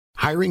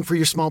Hiring for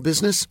your small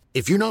business?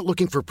 If you're not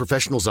looking for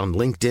professionals on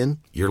LinkedIn,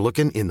 you're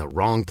looking in the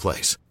wrong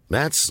place.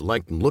 That's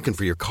like looking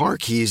for your car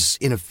keys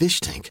in a fish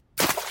tank.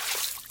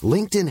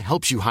 LinkedIn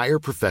helps you hire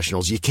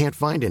professionals you can't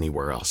find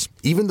anywhere else,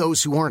 even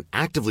those who aren't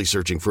actively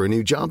searching for a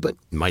new job but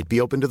might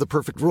be open to the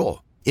perfect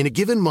role. In a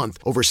given month,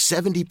 over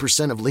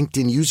 70% of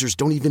LinkedIn users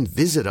don't even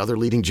visit other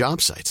leading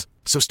job sites.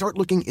 So start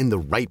looking in the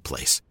right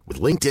place.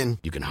 With LinkedIn,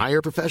 you can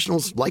hire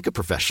professionals like a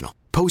professional.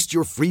 Post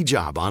your free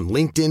job on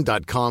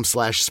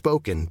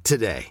linkedin.com/spoken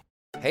today.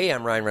 Hey,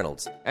 I'm Ryan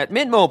Reynolds. At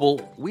Mint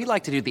Mobile, we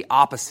like to do the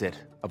opposite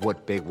of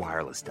what Big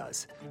Wireless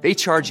does. They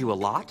charge you a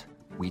lot,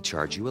 we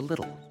charge you a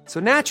little.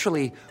 So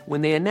naturally, when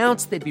they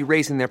announced they'd be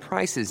raising their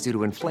prices due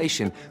to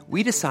inflation,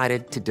 we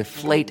decided to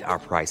deflate our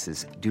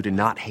prices due to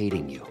not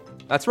hating you.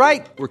 That's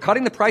right. We're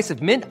cutting the price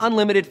of Mint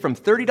Unlimited from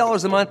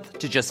 $30 a month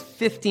to just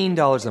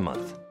 $15 a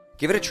month.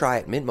 Give it a try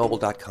at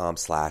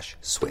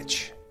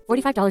mintmobile.com/switch.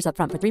 $45 up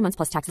front for 3 months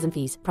plus taxes and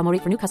fees. Promo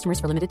rate for new customers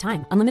for limited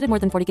time. Unlimited more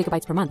than 40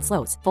 gigabytes per month.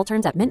 Slows full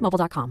terms at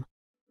mintmobile.com.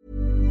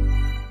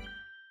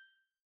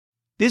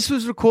 This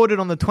was recorded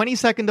on the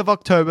 22nd of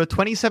October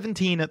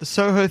 2017 at the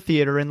Soho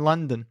Theatre in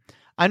London.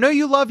 I know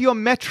you love your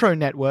Metro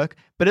network,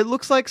 but it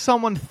looks like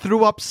someone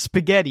threw up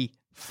spaghetti.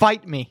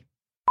 Fight me.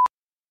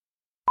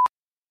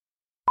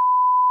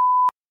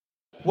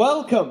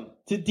 Welcome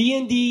to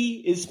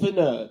D&D is for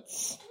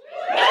Nerds.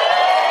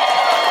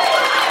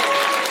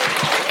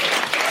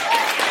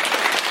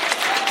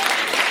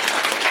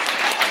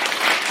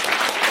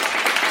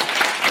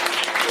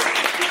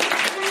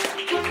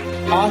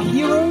 Our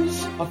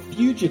heroes are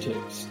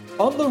fugitives,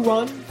 on the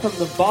run from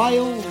the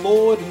vile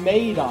Lord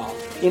Maydar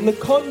in the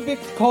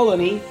convict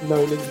colony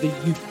known as the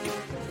Uke.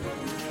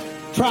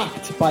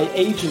 Tracked by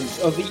agents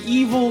of the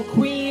evil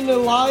Queen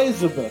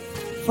Elizabeth,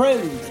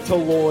 friend to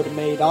Lord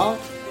Maydar,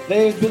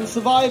 they have been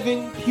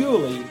surviving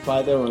purely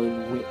by their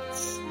own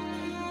wits.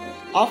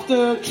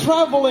 After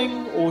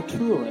traveling or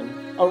touring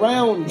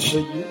around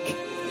the Uke,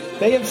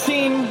 they have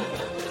seen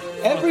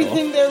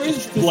everything there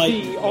is to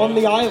see on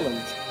the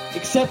island,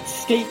 except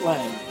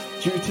Skateland,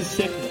 due to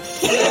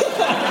sickness.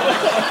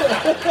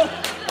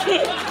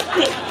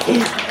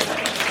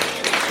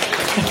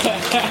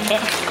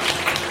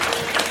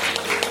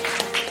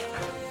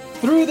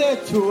 Through their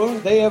tour,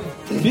 they have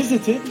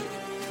visited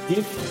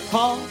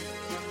Diffka,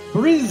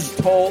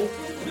 Bristol,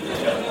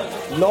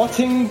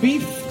 Notting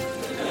Beef,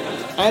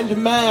 and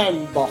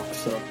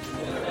Manboxer.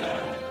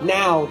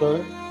 Now,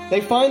 though, they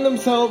find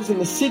themselves in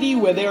the city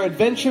where their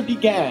adventure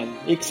began,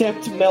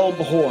 except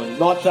Melbourne,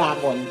 not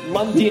that one.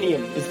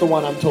 Londinium is the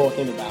one I'm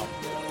talking about.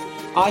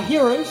 Our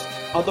heroes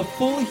are the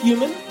full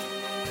human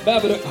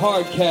Babadook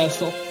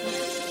Hardcastle.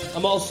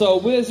 I'm also a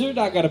wizard.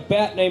 I got a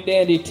bat named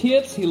Andy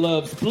Tits. He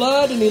loves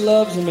blood and he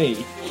loves me.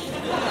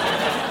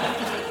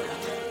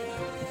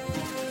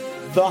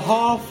 The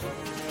half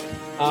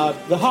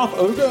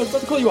ogre? I was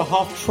about to call you a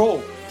half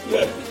troll.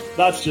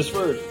 That's just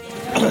rude.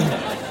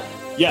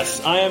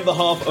 Yes, I am the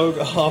half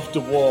ogre, half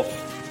dwarf,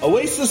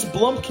 Oasis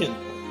Blumpkin.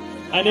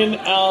 And in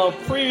our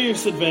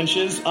previous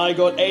adventures, I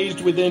got aged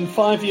within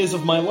 5 years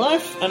of my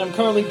life, and I'm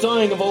currently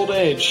dying of old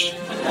age.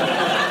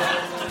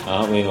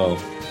 Aren't we all?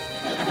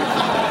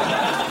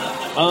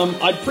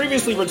 I'd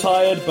previously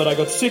retired, but I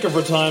got sick of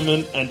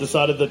retirement and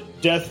decided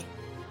that death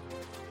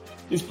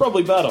is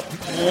probably better.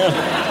 Yeah.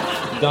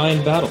 Die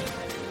in battle.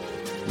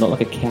 Not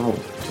like a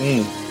coward.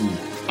 And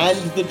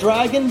the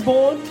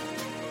Dragonborn?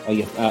 Oh,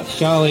 yes.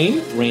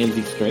 Charlene,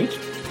 Ramsey Street.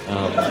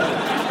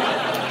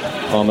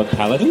 I'm a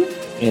paladin,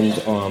 and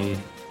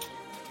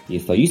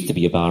yes, I used to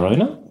be a bar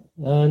owner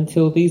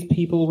until these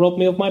people robbed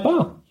me of my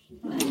bar.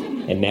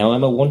 And now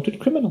I'm a wanted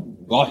criminal.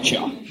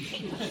 Gotcha.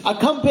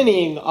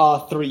 Accompanying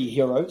our three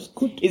heroes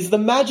is the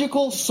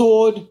magical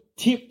sword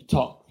Tip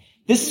Top.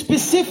 The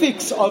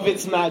specifics of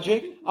its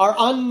magic are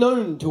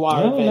unknown to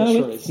our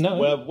adventurers.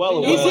 We're well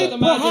aware. Is it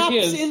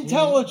perhaps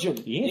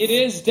intelligent? Yes. It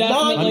is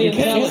definitely None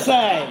can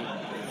say.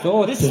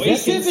 The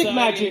specific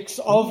magics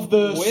of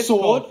the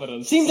sword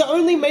seem to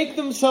only make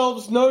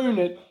themselves known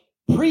at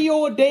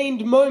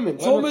preordained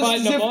moments, almost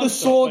as if the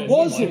sword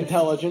was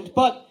intelligent,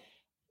 but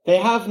they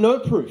have no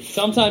proof.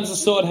 Sometimes the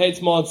sword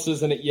hates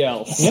monsters and it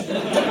yells. Yep.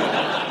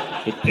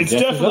 It's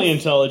definitely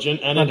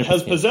intelligent, and it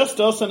has possessed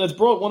us, and it's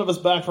brought one of us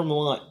back from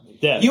the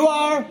death. You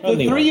are,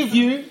 the three of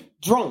you,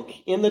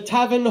 drunk in the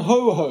Tavern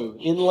Ho-Ho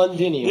in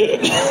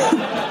Londinium.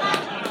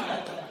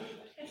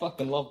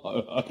 Fucking love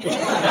Ho-Ho.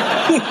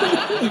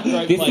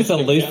 This is the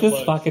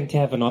loosest fucking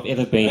tavern I've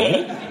ever been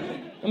in.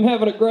 I'm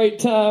having a great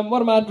time.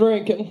 What am I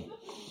drinking?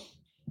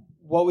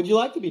 What would you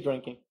like to be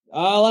drinking?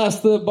 I'll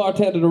ask the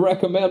bartender to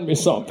recommend me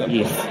something.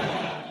 Yes.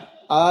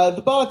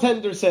 The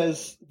bartender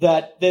says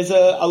that there's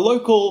a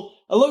local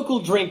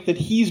drink that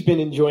he's been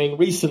enjoying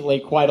recently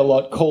quite a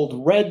lot called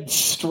Red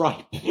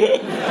Stripe.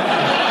 Can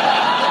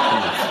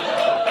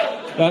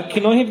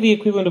I have the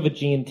equivalent of a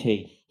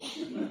G&T?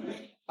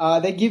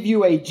 They give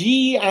you a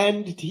G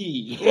and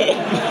T.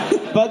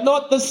 But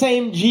not the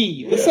same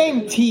G. The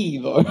same T,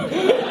 though.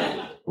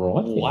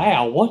 Right.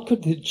 Wow, what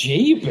could the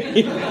G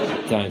be?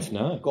 Don't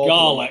know.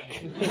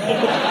 Garlic.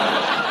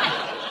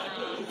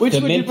 Which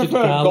would you Fermented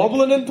prefer, garlic.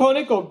 goblin and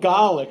tonic or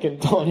garlic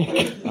and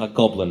tonic? A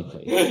goblin,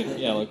 please.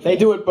 Yeah, like They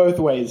do it both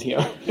ways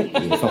here.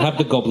 Yes, I'll have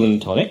the goblin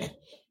tonic.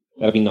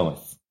 That'll be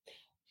nice.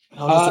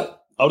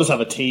 I'll just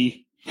have a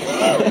tea.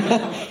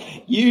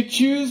 You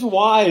choose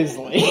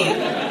wisely.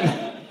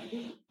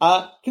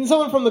 Can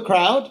someone from the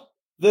crowd?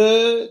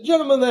 The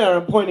gentleman there,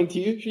 I'm pointing to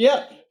you.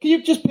 Yeah, can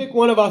you just pick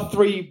one of our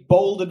 3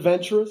 bold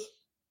adventurers?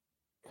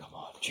 Come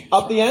on, choose.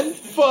 Up the end?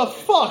 For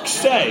fuck's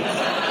sake.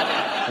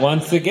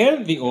 Once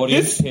again, the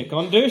audience This- pick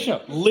on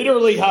Dusha.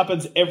 Literally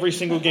happens every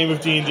single game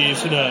of D&D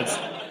for nerds.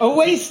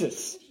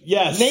 Oasis.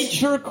 Yes.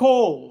 Nature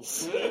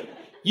calls.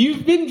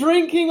 You've been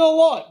drinking a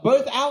lot,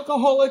 both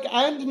alcoholic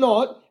and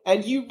not,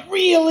 and you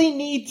really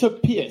need to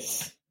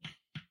piss.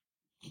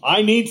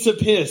 I need to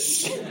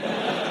piss.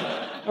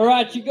 All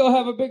right, you go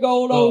have a big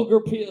old ogre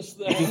piss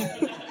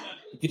there.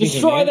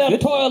 Destroy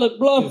that toilet,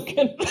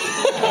 Blumpkin.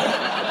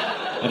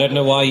 I don't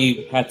know why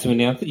you had to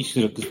announce it. You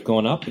should have just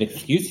gone up and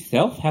excused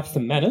yourself. Have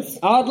some manners.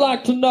 I'd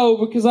like to know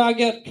because I'd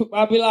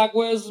be like,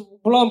 "Where's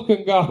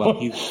Blumpkin gone?" Well,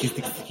 he's just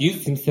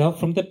excused himself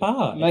from the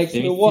bar. Makes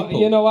It's me, very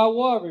simple. I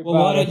worry Well,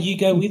 about why it. don't you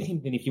go with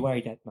him then if you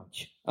worry that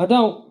much? I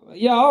don't.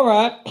 Yeah, all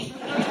right.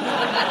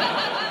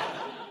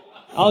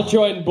 I'll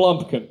join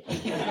Blumpkin.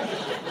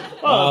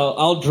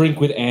 I'll drink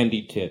with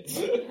Andy Tits.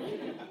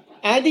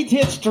 Andy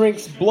Tits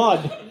drinks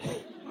blood.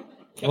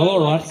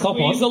 All right, cop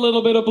on. Squeeze a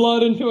little bit of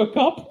blood into a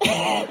cup.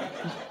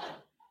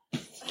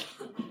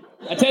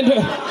 I tend to.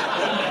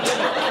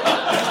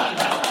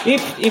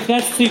 If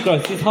that's too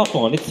gross, just hop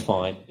on. It's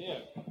fine.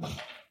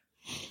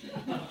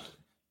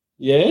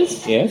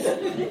 Yes? Yes?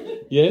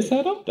 Yes,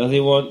 Adam? Does he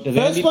want... Does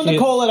First Andy one to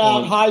Tits call it out,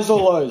 want- highs or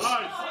lows.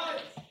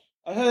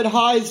 I heard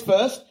highs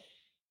first.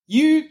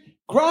 You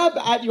grab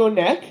at your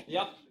neck,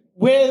 Yep.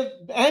 where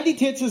Andy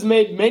Tits has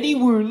made many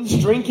wounds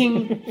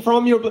drinking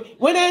from your blood.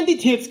 When Andy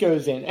Tits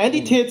goes in,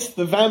 Andy Tits,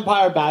 the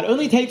vampire bat,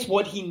 only takes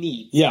what he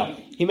needs. Yeah.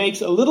 He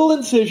makes a little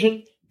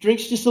incision,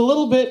 drinks just a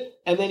little bit,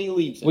 and then he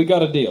leaves it. We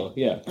got a deal,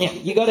 yeah. Yeah,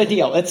 you got a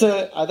deal. It's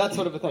that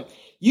sort of a thing.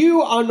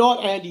 You are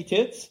not Andy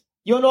Tits.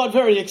 You're not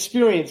very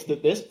experienced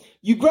at this.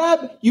 You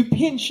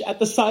pinch at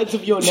the sides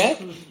of your neck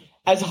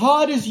as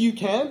hard as you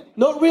can,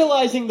 not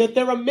realizing that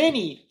there are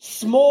many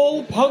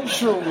small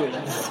puncture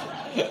wounds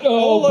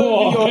all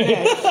over your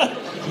neck.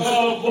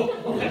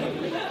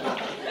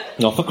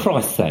 Not for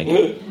Christ's sake.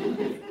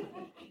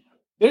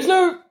 There's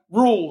no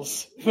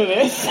rules for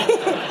this.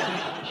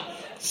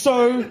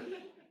 So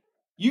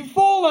you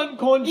fall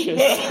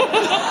unconscious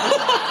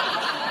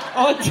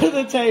onto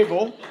the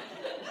table.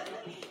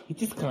 He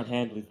just can't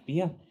handle his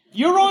beer.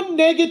 You're on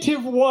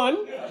 -1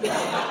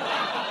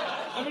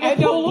 and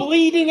you're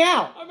bleeding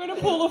out. I'm going to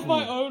pull off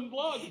my own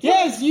blood.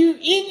 Yes, you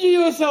injure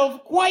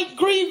yourself quite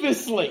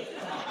grievously.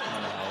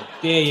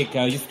 There you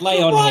go. Just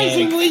lay on hands.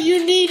 Surprisingly,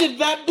 you needed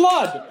that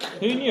blood.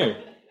 Who knew?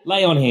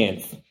 Lay on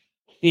hands.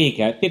 There you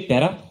go. Bit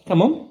better.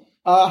 Come on.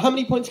 How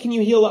many points can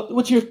you heal up?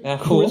 What's your 4.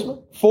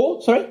 charisma?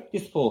 4? Sorry?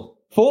 Just 4.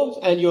 4?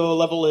 And your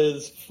level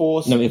is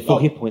 4? No, 4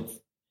 hit points.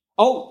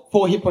 Oh,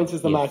 4 hit points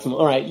is the maximum.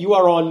 All right, you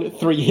are on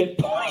 3 hit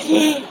points.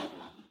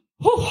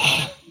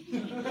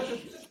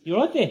 You're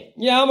right there.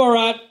 Yeah, I'm all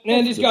right.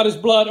 Andy's got his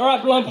blood. All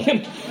right,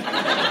 Blumpkin.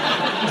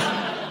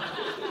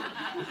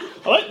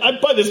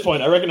 By this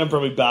point, I reckon I'm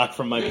probably back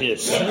from my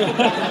piss.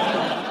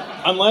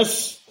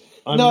 Unless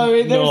I'm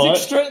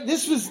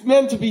This was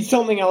meant to be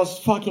something else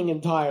fucking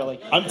entirely.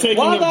 I'm taking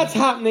While a- that's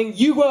happening,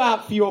 you go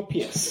out for your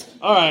piss.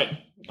 All right.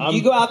 I'm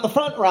You go out the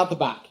front or out the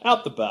back?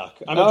 out the back.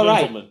 I'm All a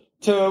right. gentleman.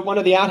 To one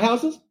of the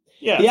outhouses?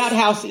 Yes. The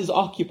outhouse is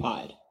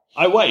occupied.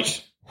 I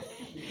wait.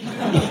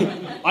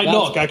 I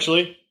knock,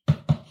 actually.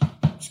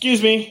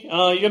 Excuse me, you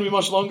gonna be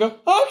much longer?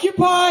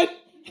 Occupied!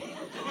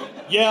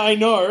 Yeah, I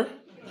know.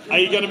 Are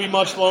you gonna be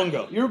much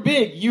longer? You're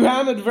big. You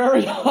hammered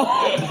very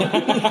hard.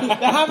 The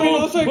hammering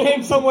also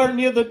came somewhere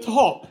near the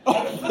top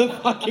of the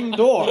fucking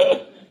door.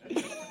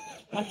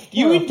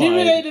 You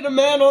intimidated a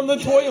man on the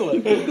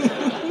toilet.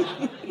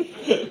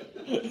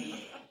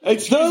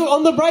 So,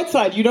 on the bright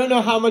side, you don't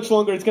know how much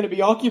longer it's going to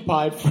be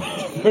occupied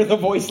for the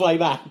voice like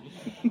that.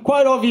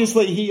 Quite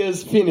obviously, he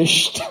is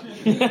finished.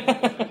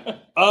 Can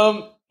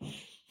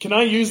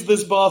I use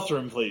this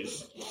bathroom,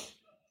 please?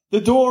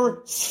 The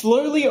door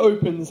slowly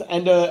opens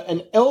and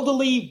an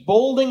elderly,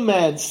 balding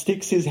man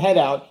sticks his head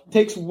out,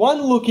 takes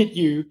one look at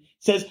you,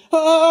 says,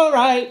 all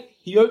right.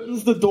 He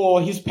opens the door,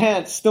 his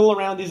pants still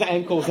around his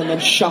ankles, and then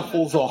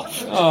shuffles off.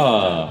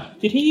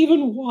 Did he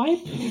even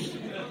wipe?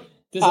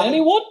 Does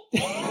anyone?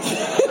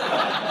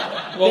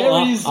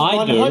 There is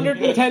I do.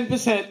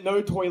 110%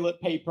 no toilet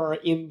paper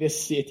in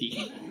this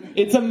city.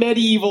 It's a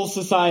medieval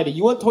society.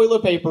 You want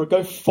toilet paper,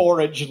 go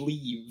forage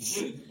leaves.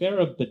 Is there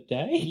a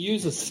bidet?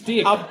 Use a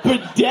stick. A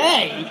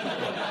bidet?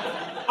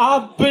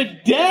 A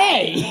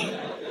bidet?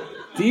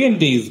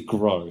 D&D's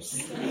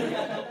gross.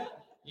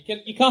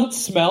 You can't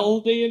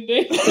smell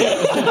D&D,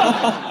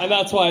 and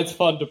that's why it's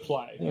fun to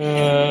play.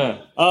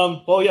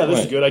 Well, yeah, this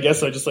is Right. good. I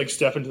guess I just,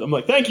 step into... I'm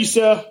like, thank you,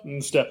 sir,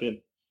 and step in.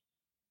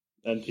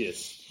 And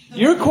piss.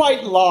 You're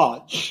quite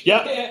large.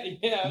 Yep.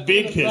 Yeah,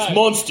 Big piss.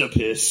 Monster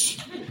piss.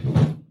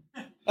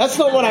 That's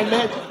not what I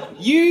meant.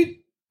 You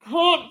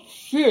can't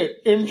fit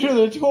into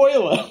the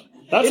toilet.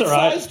 That's it's all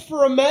right. sized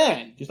for a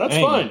man. That's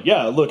fine.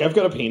 Yeah, look, I've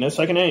got a penis.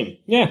 I can aim.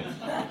 Yeah.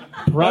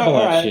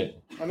 Parabola right.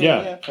 shit. I mean,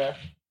 Yeah. fair.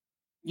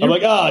 I'm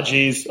like,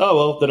 geez. Oh,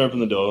 well, then open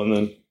the door and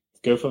then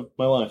go for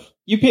my life.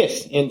 You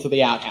piss into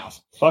the outhouse.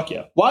 Fuck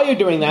yeah. While you're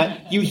doing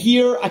that, you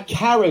hear a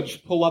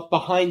carriage pull up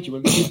behind you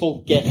and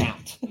people get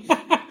out.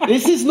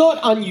 This is not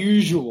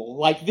unusual.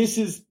 Like, this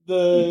is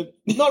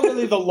not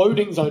really the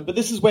loading zone, but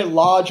this is where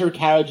larger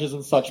carriages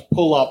and such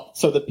pull up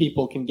so that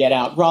people can get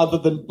out, rather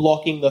than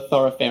blocking the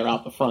thoroughfare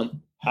out the front.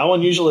 How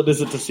unusual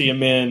is it to see a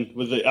man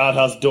with the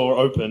outhouse door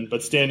open,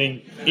 but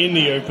standing in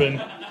the open,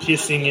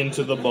 pissing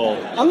into the bowl?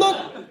 I'm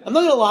not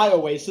gonna lie,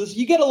 Oasis.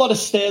 You get a lot of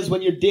stares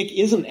when your dick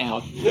isn't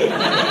out.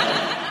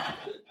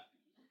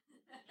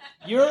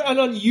 You're an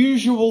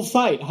unusual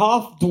sight.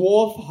 Half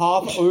dwarf,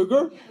 half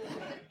ogre.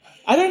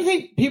 I don't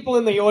think people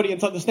in the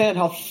audience understand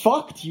how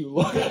fucked you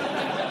look.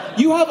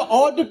 You have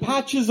odd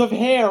patches of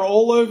hair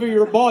all over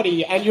your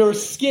body, and your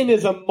skin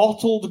is a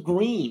mottled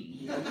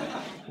green.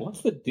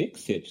 What's the dick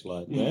sitch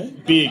like,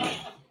 man? Big.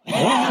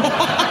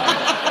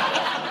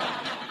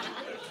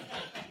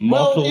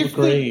 Mottled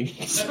green.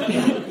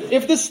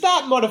 If the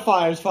stat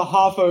modifiers for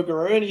half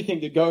ogre are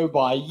anything to go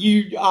by,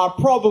 you are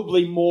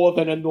probably more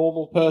than a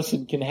normal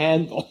person can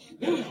handle.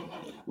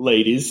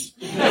 Ladies.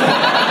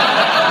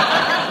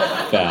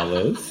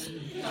 Fellas.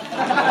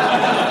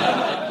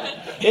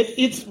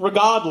 It's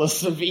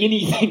regardless of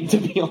anything, to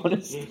be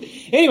honest.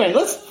 Anyway,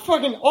 let's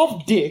fucking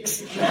off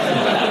dicks.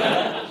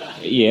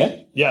 Yeah.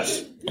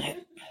 Yes.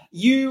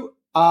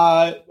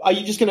 Are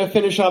you just going to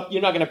finish up?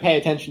 You're not going to pay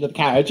attention to the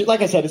carriage.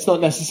 Like I said, it's not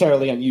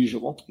necessarily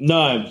unusual.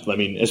 No, I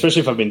mean,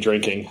 especially if I've been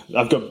drinking.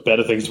 I've got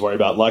better things to worry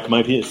about, like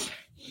my piss.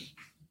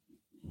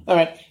 All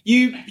right.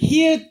 You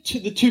hear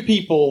the two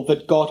people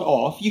that got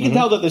off. You can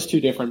tell that there's two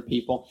different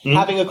people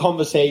having a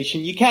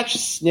conversation. You catch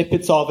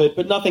snippets of it,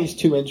 but nothing's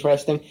too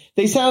interesting.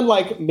 They sound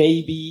like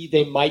maybe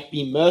they might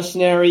be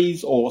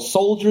mercenaries or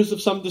soldiers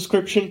of some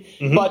description,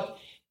 but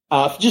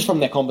just from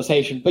their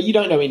conversation, but you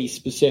don't know any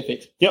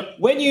specifics. Yep.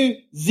 When you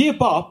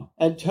zip up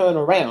and turn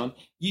around,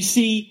 you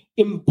see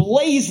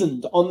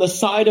emblazoned on the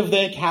side of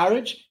their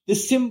carriage the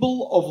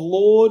symbol of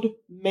Lord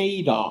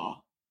Madar.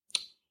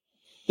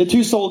 The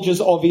two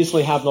soldiers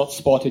obviously have not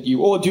spotted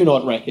you or do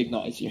not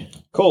recognize you.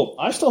 Cool.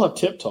 I still have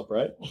Tip Top,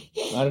 right?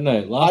 I don't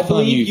know. Last I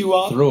believe time you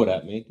are- threw it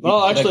at me. Well,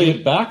 Did I actually- give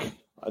it back?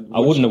 I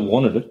wouldn't have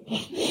wanted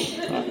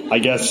it. I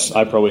guess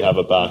I probably have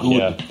it back,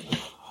 yeah.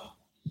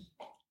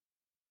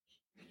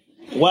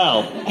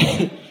 Well,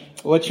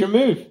 What's your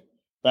move?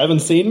 they haven't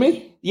seen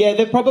me? Yeah,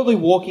 they're probably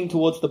walking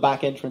towards the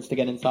back entrance to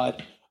get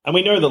inside. And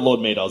we know that Lord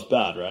Madar's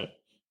bad, right?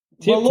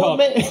 Tip Well, Lord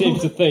Top Ma-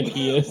 seems to think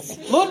he is.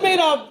 Lord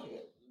Madar,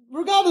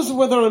 regardless of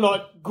whether or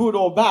not good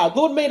or bad,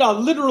 Lord Madar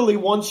literally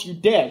wants you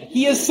dead.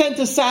 He has sent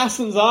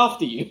assassins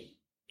after you.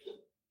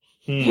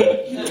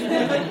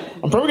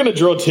 I'm probably going to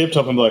draw Tip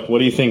Top and be like, what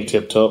do you think,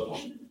 Tip Top?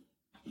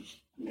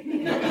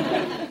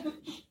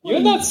 You're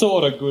not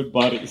sort of good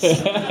buddies.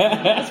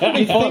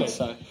 I think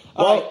so.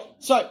 All right,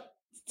 so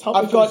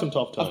I've got some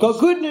tough times. I've got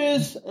good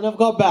news and I've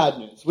got bad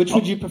news. Which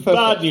would you prefer?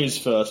 Bad news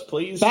first,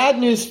 please. Bad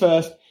news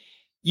first.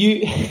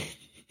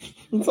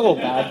 It's all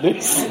bad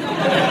news.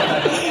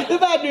 The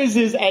bad news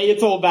is A,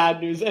 it's all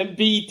bad news, and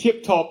B,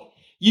 Tip Top,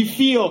 you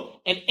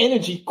feel an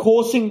energy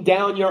coursing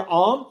down your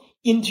arm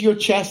into your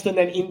chest and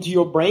then into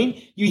your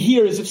brain. You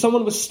hear as if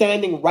someone was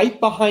standing right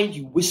behind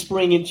you,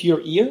 whispering into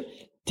your ear,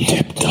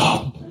 Tip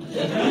Top.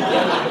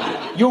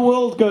 Your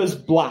world goes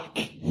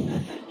black.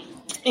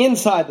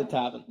 Inside the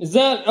tavern. Is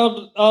that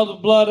all the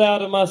blood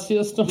out of my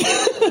system?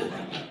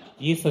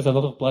 Yes, there's a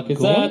lot of blood.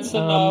 Because that's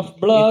enough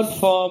blood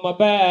for my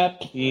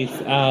bat. Yes,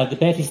 the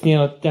bat is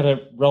now got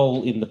to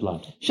roll in the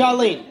blood.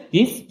 Charlene.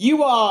 Yes?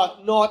 You are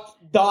not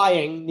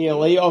dying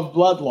nearly of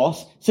blood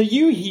loss, so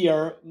you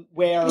hear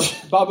where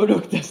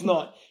Babadook does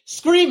not.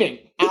 Screaming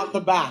out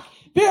the back.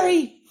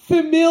 Very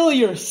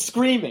familiar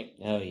screaming.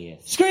 Oh,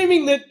 yes.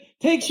 Screaming that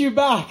takes you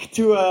back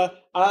to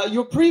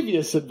your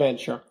previous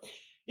adventure.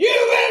 You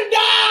will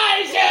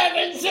die,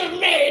 servants of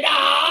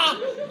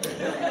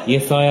Madar!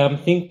 Yes, I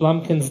think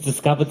Blumpkin's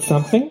discovered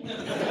something.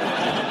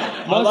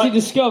 Once he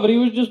discovered he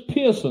was just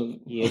piercing.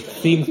 Yeah, it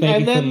seems maybe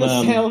And then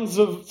some... the sounds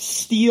of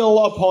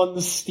steel upon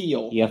the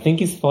steel. Yeah, I think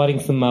he's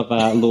fighting some of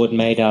Lord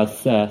Madar's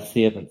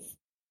servants.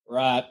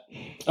 Right.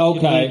 Should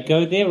Okay. we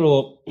go there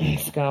or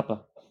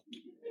Scarpa?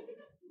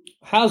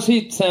 How's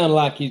he sound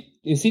like?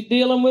 Is he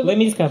dealing with Let it?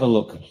 me just have a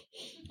look.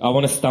 I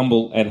want to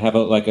stumble and have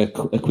a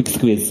quick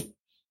squiz.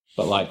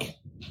 But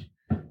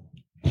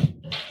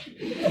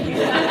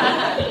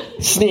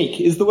Sneak.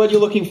 Is the word you're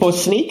looking for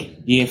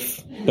sneak?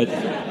 yes, but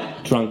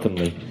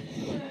drunkenly.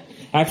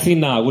 Actually,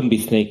 no, I wouldn't be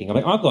sneaking. I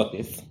mean, I got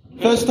this.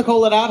 First to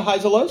call it out,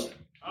 highs or lows?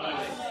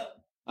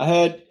 I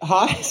heard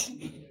highs.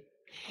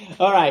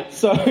 All right,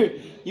 so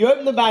you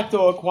open the back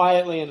door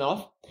quietly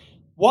enough.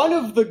 One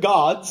of the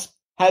guards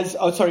has...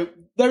 Oh, sorry.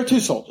 There are two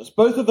soldiers,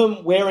 both of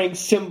them wearing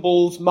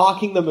symbols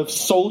marking them of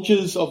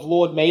soldiers of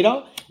Lord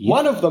Madar. Yep.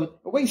 One of them...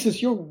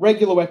 Oasis, your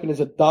regular weapon is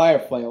a dire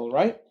flail,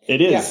 right?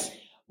 It is. Yeah.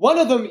 One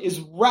of them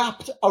is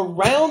wrapped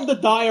around the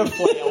dire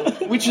flail,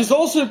 which has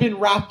also been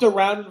wrapped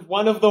around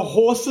one of the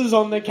horses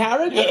on the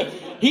carriage.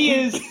 He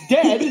is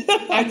dead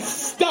and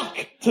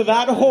stuck to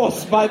that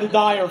horse by the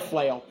dire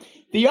flail.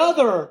 The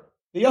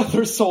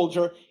other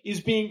soldier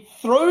is being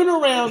thrown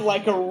around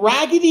like a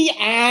Raggedy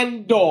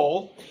Ann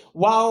doll,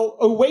 while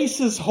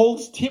Oasis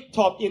holds Tip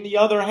Top in the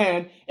other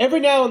hand.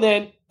 Every now and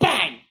then,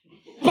 bang,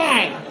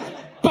 bang,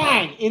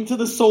 bang, into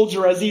the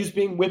soldier as he's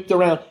being whipped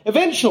around.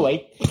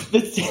 Eventually,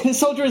 the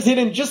soldier is hit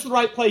in just the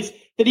right place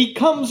that he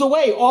comes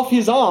away off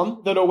his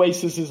arm that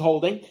Oasis is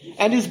holding,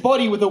 and his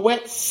body, with a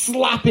wet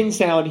slapping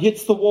sound,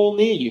 hits the wall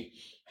near you.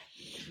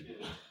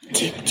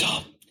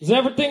 Tip-top. Is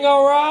everything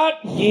all right?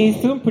 Yeah,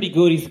 he's doing pretty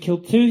good. He's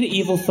killed 2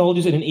 evil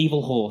soldiers and an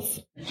evil horse.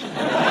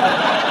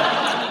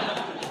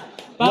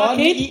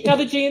 Barkeep,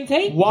 another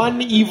G&T?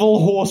 One evil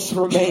horse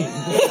remains.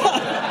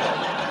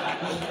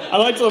 I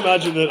like to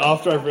imagine that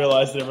after I've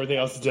realised that everything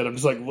else is dead, I'm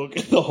just like, look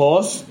at the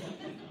horse.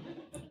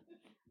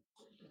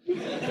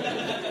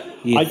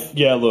 Yes.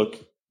 Look.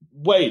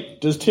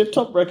 Wait, does Tip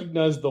Top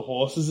recognise the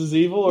horses as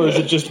evil, or is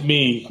it just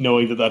me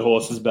knowing that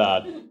horse is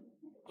bad?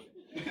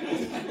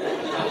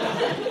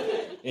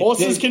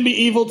 Horses can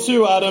be evil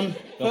too, Adam.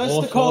 The First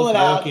horse to call was it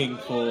out. working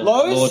for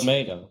Lois? Lord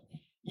Maida.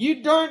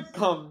 You don't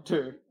come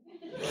to.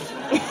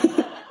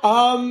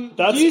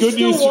 That's do you good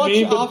still news to watch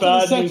me, but after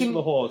bad the second, news for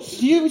the horse.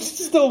 Do you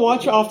still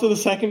watch after the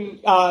second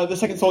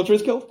soldier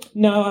is killed?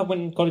 No, I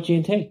went and got a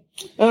G&T.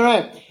 All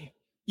right.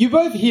 You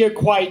both hear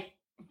quite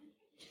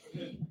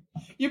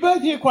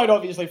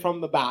obviously from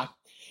the back.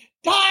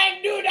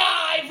 Time to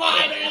die,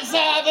 fighter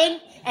 7,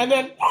 and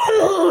then.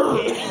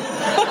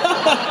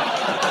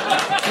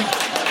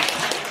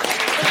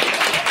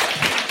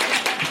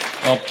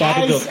 Oh,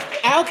 As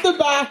out the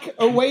back,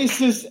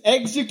 Oasis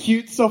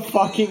executes a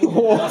fucking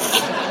horse.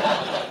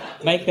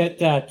 Make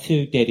that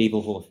 2 dead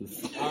evil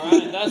horses. All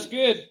right, that's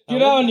good.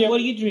 Good on you.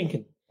 What are you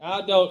drinking?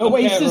 I don't.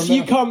 Oasis,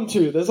 you come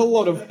to. There's a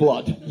lot of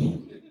blood.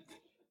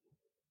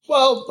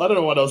 Well, I don't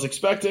know what I was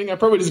expecting. I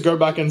probably just go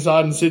back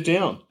inside and sit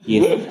down.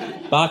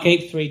 Yes.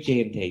 Barkeep 3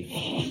 G&Ts.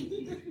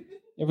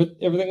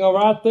 Everything all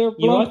right there,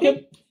 You like Blumpkin?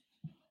 it?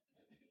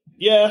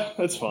 Yeah,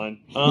 that's fine.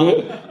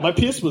 My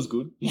piss was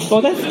good.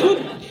 Oh, that's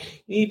good.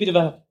 You need a bit of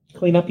a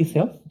clean up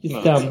yourself. Just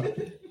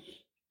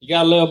You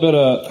got a little bit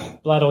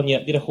of blood on you,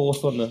 a bit of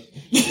horse on the.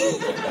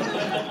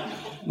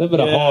 little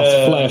bit of horse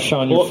flesh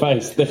on your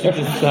face there.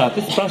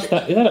 Just brush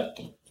that. Is that a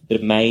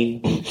bit of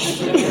mane?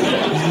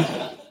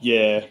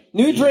 Yeah.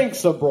 New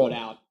drinks are brought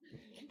out.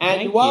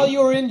 And Thank while you.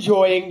 you're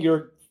enjoying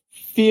your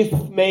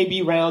 5th,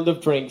 maybe, round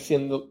of drinks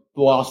in the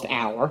last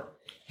hour,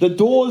 the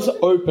doors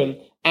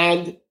open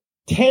and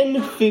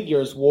 10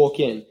 figures walk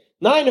in.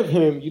 9 of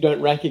whom you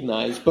don't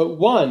recognize, but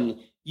 1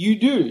 you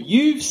do.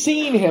 You've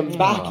seen him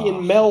back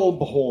in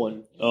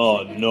Melbourne.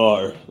 Oh,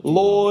 no.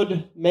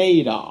 Lord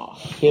Maida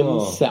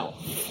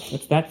himself.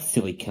 What's that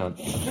silly cunt?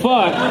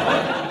 Fuck.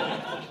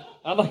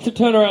 I'd like to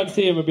turn around and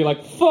see him and be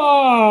like,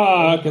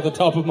 fuck, at the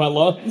top of my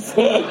lungs.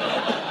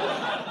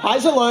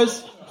 Highs or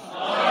lows?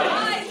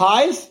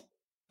 Highs?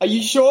 Are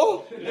you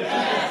sure?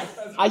 Yes.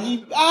 Are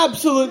you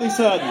absolutely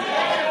certain?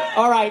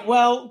 All right,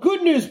 well,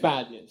 good news,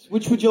 bad news.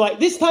 Which would you like?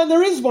 This time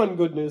there is one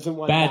good news and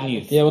one bad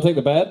news. Yeah, we'll take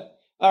the bad.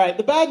 All right,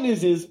 the bad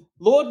news is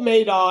Lord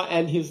Maida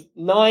and his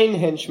 9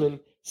 henchmen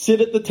sit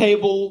at the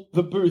table,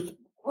 the booth,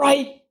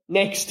 right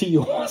next to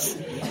yours.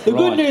 The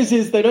good news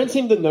is they don't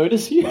seem to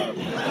notice you.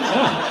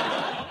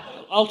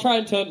 I'll try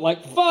and turn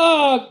like,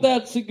 fuck,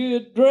 that's a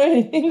good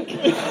drink.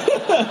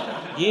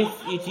 Yes,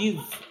 it is.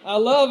 I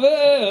love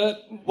it.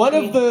 One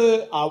of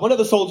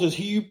the soldiers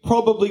who you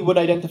probably would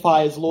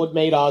identify as Lord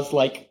Maidar's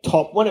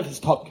one of his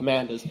top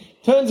commanders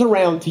turns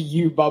around to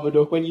you,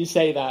 Babadook, when you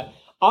say that,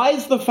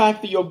 eyes the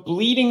fact that you're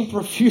bleeding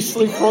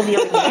profusely from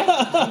your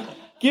neck,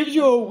 gives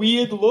you a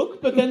weird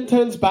look, but then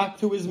turns back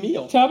to his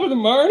meal. Top of the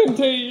morning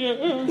to you.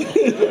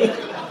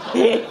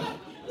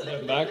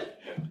 Back.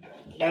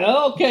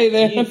 Okay,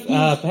 then.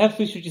 Yes, perhaps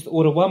we should just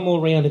order one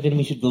more round and then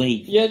we should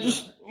leave. Yeah,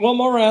 just one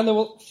more round, then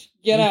we'll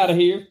get out of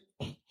here.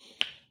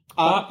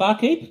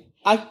 Barkeep?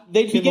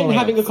 They begin more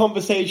having a rounds.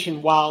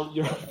 conversation while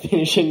you're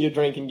finishing your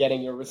drink and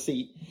getting your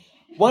receipt.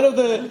 One of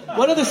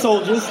the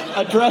soldiers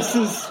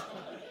addresses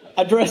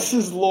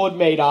Lord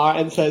Maida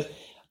and says,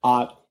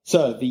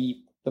 "Sir,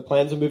 the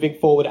plans are moving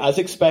forward as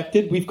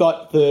expected. We've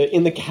got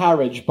in the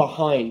carriage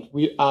behind.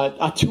 We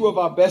are 2 of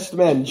our best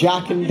men,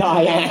 Jack and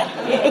Diane,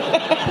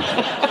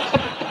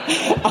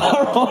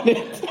 are on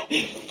it.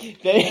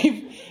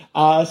 They've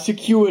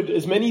secured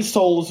as many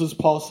souls as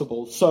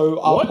possible. So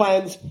our What?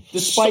 plans,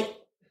 despite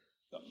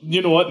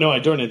You know what? No, I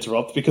don't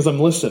interrupt because I'm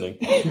listening.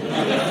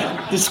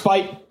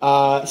 despite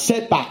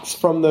setbacks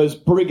from those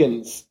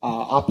brigands,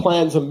 our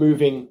plans are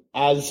moving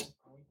as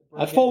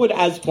forward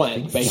as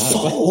planned,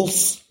 basically."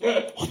 Souls.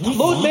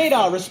 Lord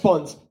Maida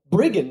responds,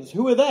 "Brigands?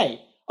 Who are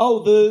they?" "Oh,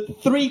 the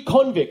 3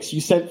 convicts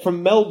you sent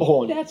from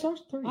Melbourne." That's our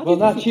 3. Well,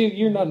 not you.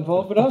 You're not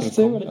involved, but us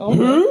too.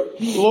 Who?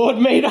 Lord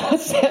Maida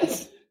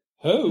says.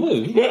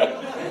 Who?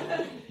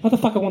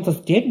 Motherfucker wants us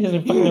dead and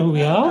doesn't fucking know who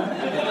we are.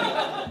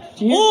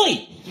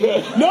 Oi!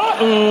 No!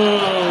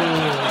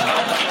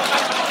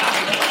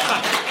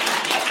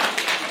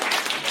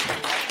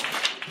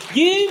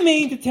 You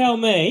mean to tell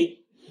me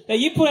that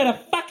you put out a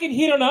fucking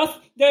hit on us,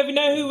 don't even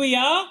know who we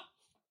are?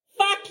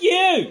 Fuck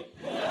you!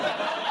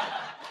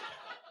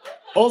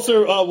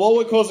 Also, while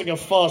we're causing a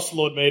fuss,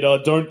 Lord Madar,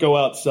 don't go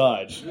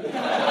outside.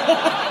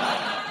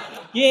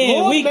 Yeah,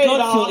 Lord we Madar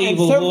got your and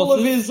evil several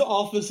horses. of his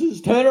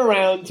officers turn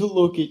around to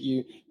look at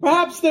you.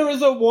 Perhaps there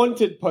is a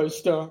wanted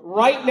poster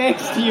right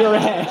next to your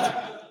head.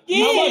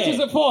 Yeah. How much is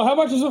it for? How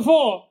much is it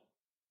for?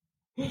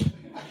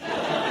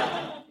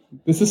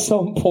 This is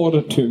so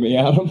important to me,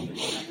 Adam.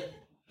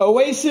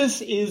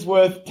 Oasis is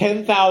worth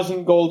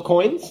 10,000 gold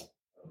coins.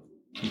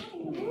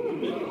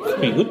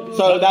 Pretty good.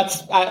 So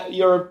that's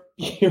your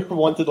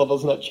wanted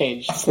level's not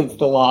changed since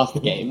the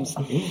last games.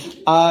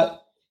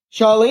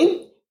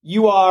 Charlene,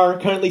 you are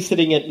currently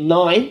sitting at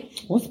 9.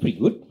 Well, that's pretty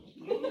good.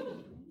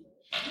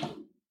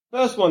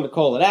 First one to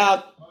call it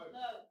out.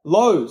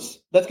 Lowe's.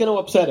 That's going to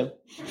upset him.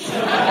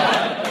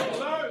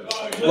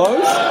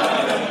 Lowe's?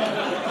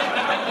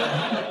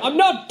 I'm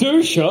not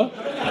Dusha.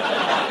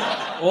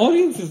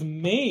 Audience is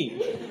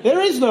mean. There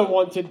is no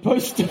wanted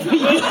poster for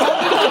you.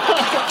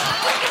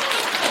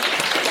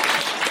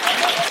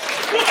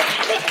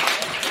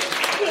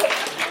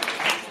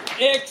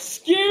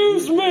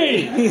 Excuse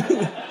me.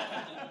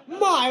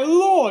 My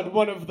lord,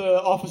 one of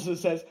the officers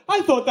says.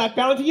 I thought that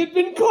bounty had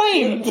been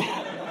claimed.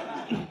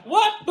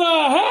 What the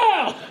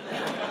hell?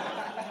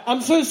 I'm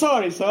so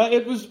sorry, sir.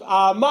 It was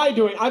my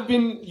doing. I've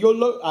been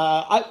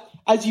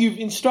as you've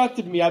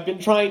instructed me, I've been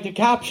trying to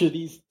capture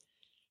these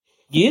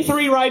Yes?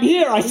 3 right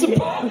here, I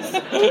suppose.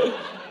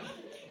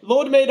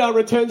 Lord Madar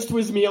returns to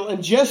his meal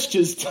and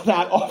gestures to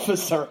that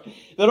officer.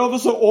 That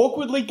officer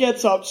awkwardly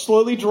gets up,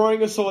 slowly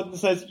drawing a sword, and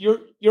says,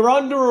 "You're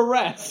under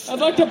arrest." I'd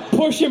like to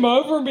push him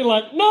over and be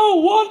like, "No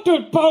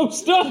wanted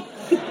poster."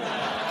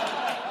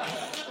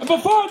 And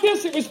before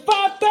this, it was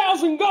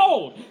 5,000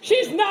 gold.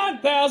 She's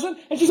 9,000,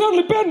 and she's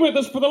only been with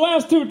us for the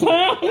last 2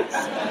 towns.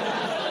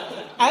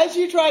 As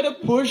you try to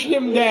push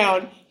him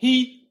down,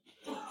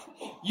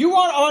 you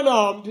are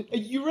unarmed. Are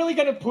you really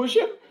going to push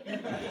him?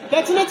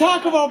 That's an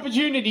attack of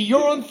opportunity.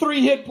 You're on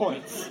 3 hit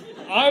points.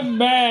 I'm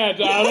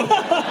mad, Adam.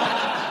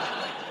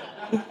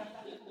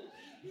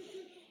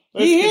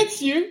 He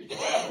hits you.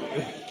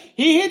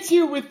 He hits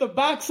you with the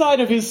backside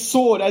of his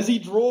sword as he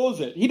draws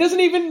it. He doesn't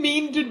even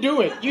mean to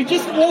do it. You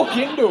just walk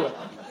into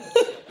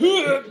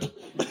it.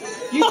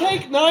 You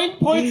take 9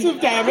 points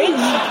of damage.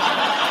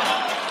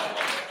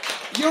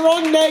 You're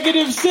on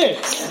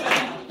 -6.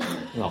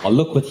 Oh,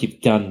 look what you've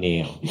done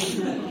now.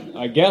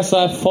 I guess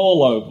I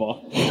fall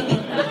over.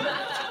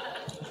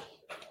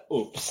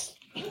 Oops.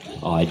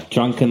 I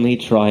drunkenly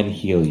try and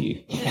heal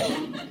you.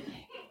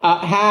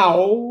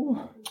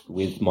 How?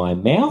 With my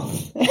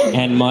mouth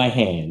and my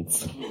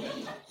hands.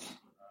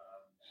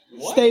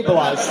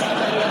 Stabilize.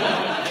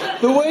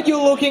 The word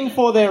you're looking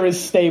for there is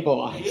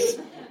stabilize.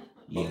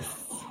 Yes.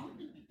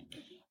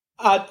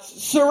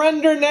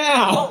 Surrender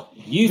now.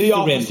 You the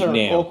surrender officer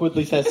now.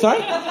 awkwardly says,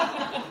 sorry?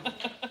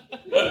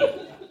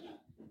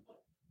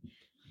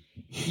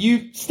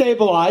 You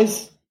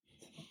stabilize,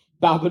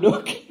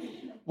 Babadook,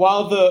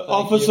 while the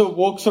officer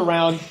walks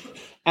around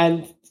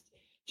and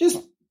just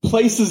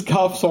places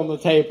cuffs on the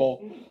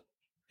table.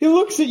 He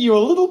looks at you a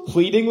little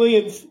pleadingly,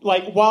 and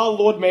while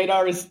Lord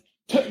Madar is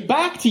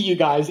back to you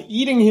guys,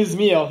 eating his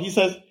meal, he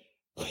says,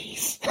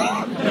 "Please."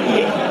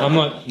 I'm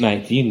like,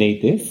 mate, do you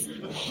need this?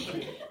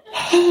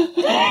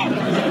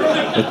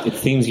 It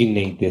seems you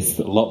need this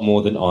a lot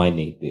more than I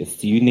need this.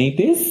 Do you need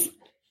this?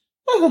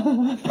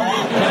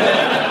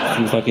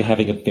 Seems like you're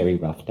having a very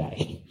rough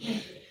day.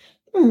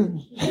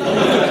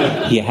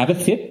 Here, have a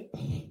sip.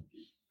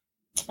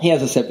 He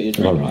has a sip of your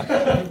drink. All right.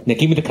 Now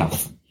give me the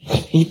cuffs.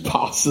 He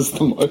passes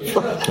them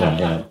over.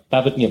 Yeah.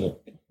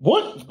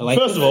 What? I like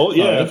First of this. all,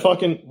 yeah, Sorry.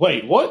 fucking...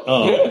 Wait, what?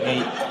 Oh.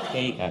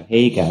 Here you go. Here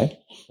you go.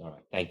 All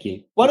right, thank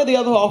you. One of the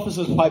other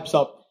officers pipes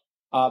up,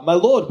 "My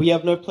lord, we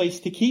have no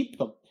place to keep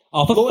them."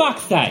 Oh, for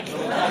fuck's sake.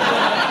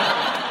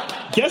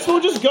 Guess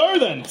we'll just go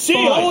then. See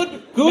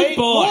you. Goodbye.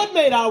 Lord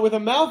Madar, with a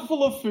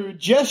mouthful of food,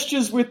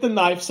 gestures with the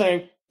knife,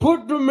 saying,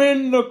 "Put them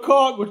in the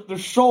cart with the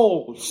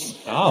souls."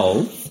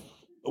 Oh.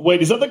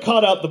 Wait, is that the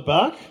cart out the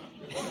back?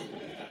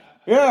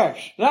 Yes,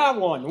 that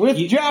one, with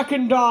Jack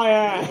and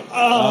Diane.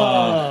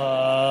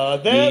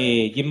 Yeah,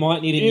 you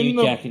might need a in new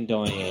the- Jack and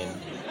Diane.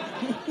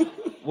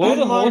 What are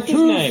And the my horses'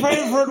 2 names?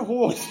 favorite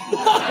horses.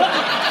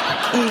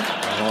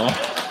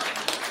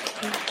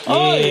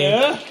 Oh,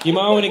 yeah. You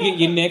might want to get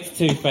your next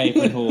 2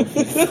 favourite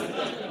horses.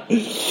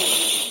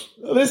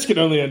 This could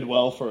only end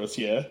well for us,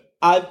 yeah.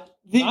 One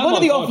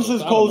of the unconscious,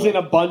 officers I don't calls know. in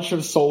a bunch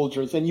of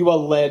soldiers, and you are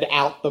led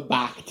out the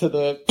back to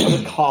the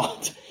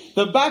cart.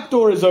 The back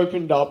door is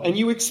opened up, and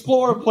you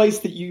explore a place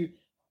that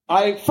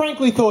I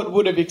frankly thought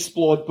would have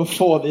explored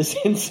before this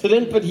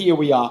incident, but here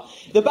we are.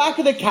 The back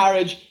of the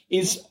carriage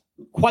is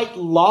quite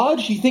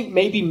large. You think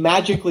maybe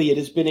magically it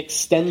has been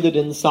extended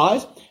in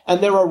size, and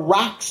there are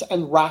racks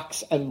and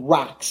racks and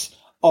racks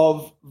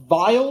of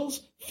vials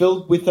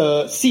filled with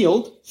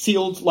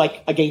sealed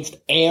like against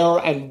air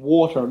and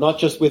water, not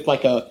just with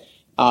like a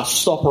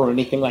stopper or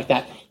anything like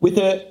that, with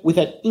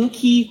an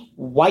inky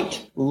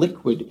white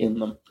liquid in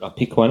them. I'll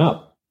pick one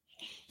up.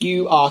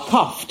 You are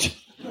cuffed.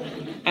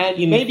 And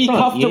In maybe front,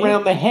 cuffed yeah?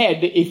 around the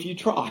head if you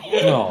try.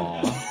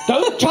 Aw.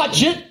 Don't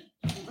touch it!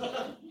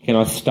 Can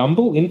I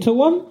stumble into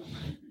one?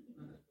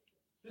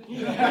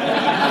 You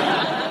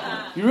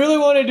really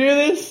want to do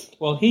this?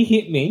 Well, he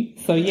hit me,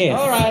 so yes.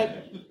 All right.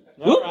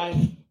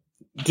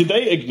 Did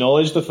they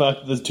acknowledge the fact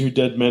that there's 2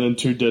 dead men and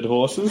 2 dead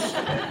horses?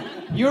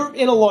 You're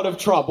in a lot of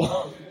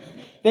trouble.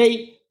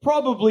 They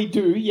probably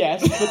do,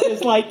 yes, but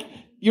there's like,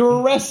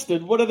 you're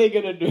arrested. What are they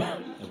going to do?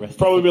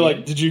 Probably be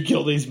like, did you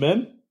kill these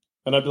men?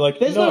 And I'd be like,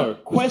 There's no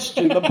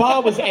question. The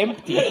bar was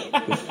empty.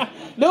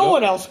 No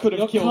one else could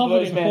have killed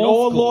covered those in men, horse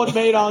or glue. Lord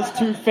Madar's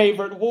 2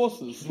 favourite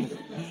horses.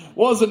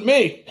 Wasn't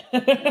me.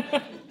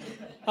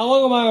 How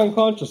long am I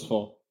unconscious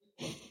for?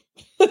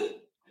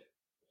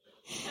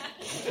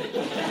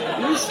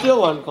 You're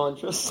still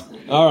unconscious.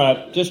 All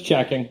right, just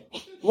checking.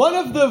 One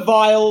of the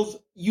vials,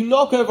 you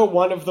knock over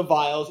one of the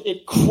vials,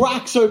 it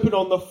cracks open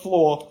on the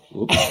floor,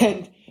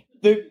 and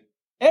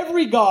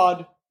every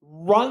guard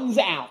runs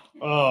out.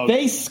 Oh,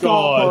 They scamper.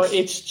 God.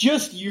 It's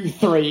just you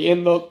 3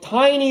 in the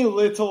tiny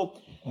little...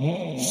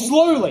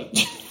 Slowly,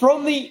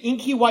 from the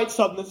inky white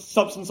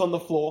substance on the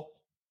floor,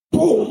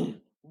 boom,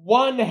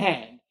 one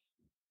hand,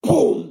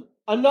 boom,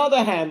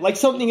 another hand, like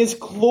something is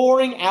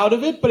clawing out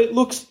of it, but it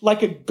looks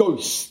like a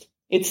ghost.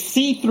 It's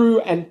see-through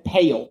and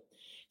pale.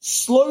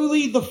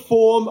 Slowly, the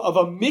form of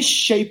a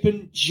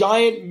misshapen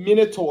giant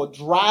minotaur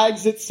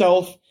drags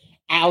itself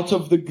out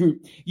of the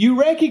goop. You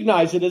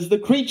recognize it as the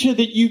creature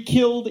that you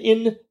killed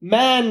in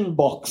Man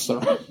Boxer.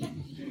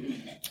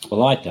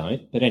 Well, I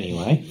don't, but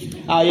anyway.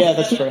 Yeah,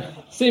 that's true.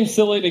 Seems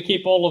silly to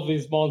keep all of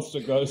these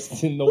monster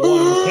ghosts in the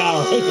one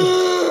carriage.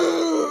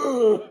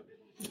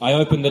 I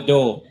opened the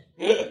door.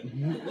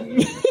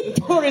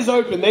 The door is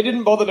open. They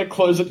didn't bother to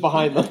close it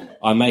behind them.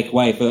 I make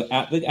way for...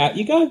 Out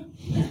you go.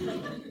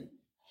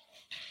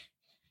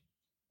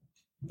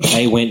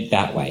 They went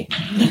that way.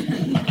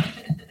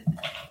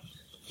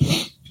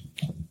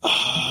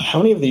 How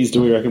many of these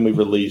do we reckon we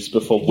release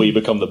before we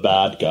become the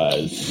bad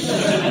guys?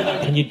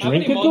 Can you How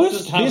drink many a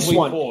monsters ghost? have This we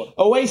one, fought?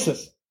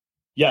 Oasis.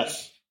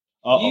 Yes.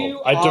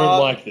 Uh-oh. I don't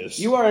like this.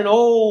 You are an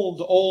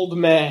old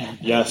man.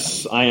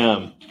 Yes, I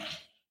am.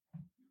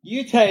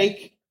 You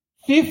take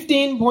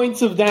 15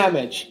 points of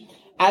damage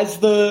as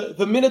the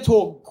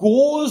Minotaur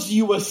gores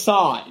you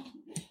aside.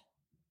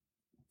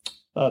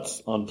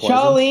 That's unpleasant.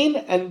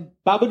 Charlene and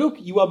Babadook,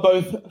 you are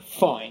both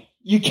fine.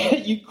 You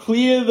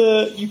clear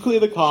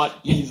the cart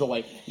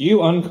easily.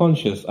 You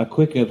unconscious are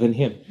quicker than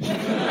him.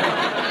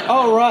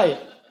 All right.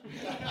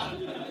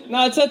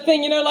 No, it's that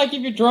thing, like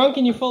if you're drunk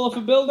and you fall off a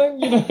building,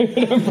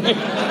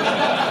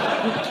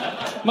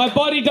 my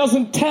body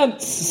doesn't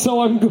tense,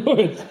 so I'm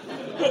good.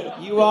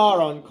 You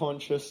are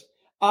unconscious.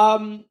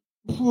 Charlene,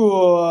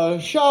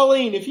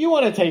 if you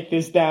want to take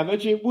this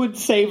damage, it would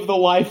save the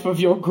life of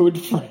your good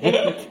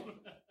friend.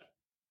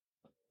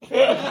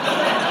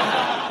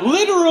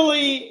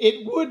 Literally,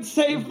 it would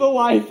save the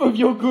life of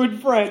your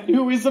good friend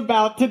who is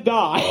about to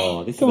die.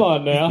 Oh, this Come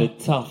on now. is a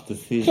tough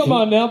decision. Come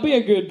on now, be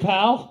a good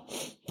pal.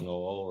 Oh,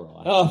 all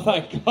right. Oh,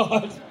 thank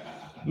God.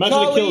 Imagine it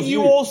Charlene, kills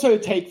you also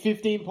take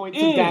 15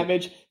 points of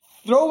damage,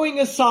 throwing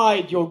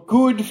aside your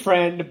good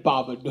friend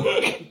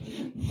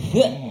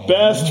Babadook.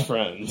 Best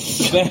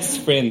friends. Best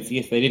friends.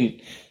 Yes, they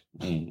didn't.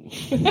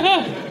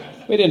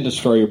 We didn't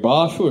destroy your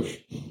bar, shush.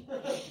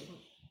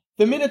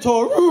 The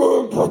Minotaur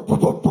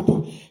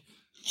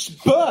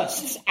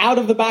bursts out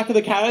of the back of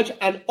the carriage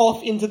and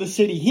off into the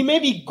city. He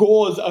maybe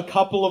gores a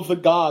couple of the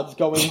guards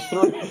going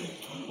through.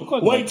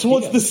 Wait,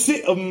 towards the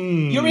city.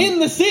 You're in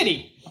the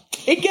city.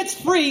 It gets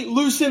free,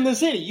 loose in the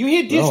city. You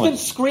hear distant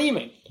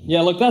screaming.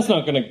 Yeah, look, that's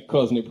not going to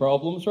cause any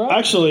problems, right?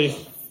 Actually,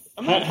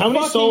 how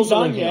many souls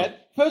are in here?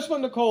 yet. First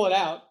one to call it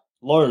out.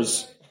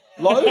 Lows.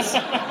 Lowe's?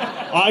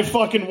 I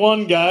fucking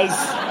won, guys.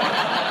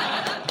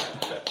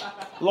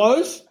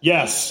 Lowe's?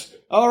 Yes.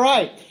 All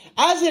right.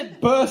 As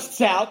it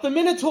bursts out, the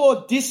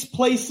Minotaur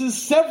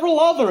displaces several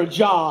other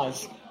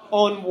jars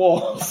on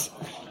walls.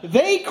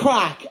 They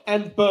crack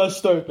and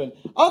burst open.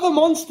 Other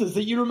monsters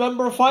that you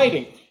remember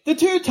fighting. The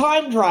 2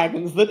 time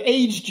dragons that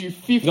aged you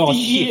 50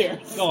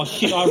 years. Oh,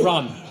 shit, I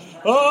run.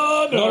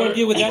 Oh, no. Not to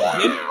deal with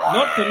that, Jim.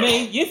 Not for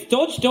me. Yes,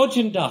 dodge,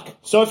 and duck.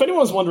 So if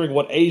anyone's wondering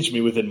what aged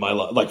me within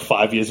my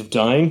 5 years of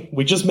dying,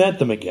 we just met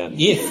them again.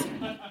 Yes.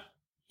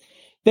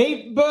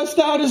 They burst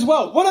out as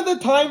well. One of the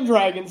time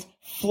dragons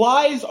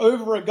flies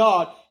over a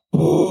guard,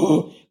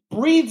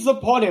 breathes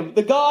upon him.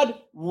 The guard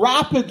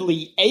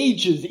rapidly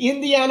ages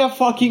Indiana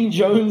fucking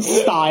Jones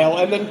style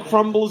and then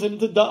crumbles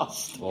into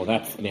dust. Oh,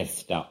 that's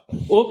messed up.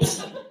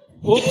 Oops.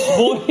 Oops,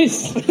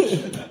 boys.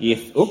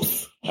 Yes,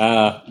 oops.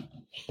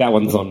 That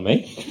one's on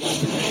me.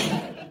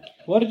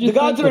 What did you The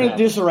guards think are in of a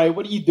that? disarray.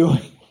 What are you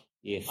doing?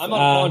 Yes. I'm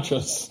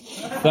unconscious.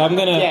 So I'm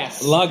going to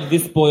Yes. lug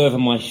this boy over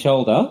my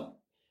shoulder,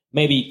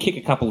 maybe kick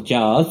a couple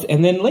jars,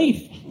 and then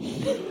leave.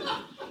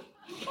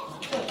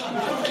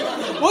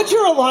 What's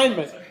your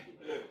alignment?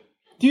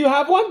 Do you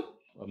have one?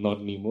 Well,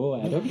 not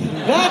anymore, Adam.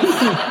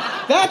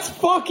 That's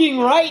fucking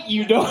right,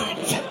 you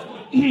don't.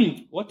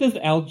 What does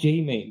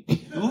LG mean?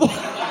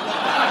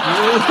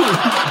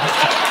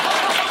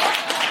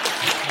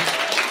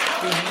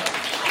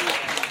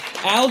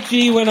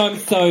 Algae when I'm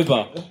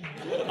sober.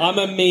 I'm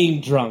a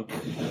mean drunk.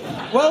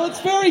 Well,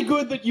 it's very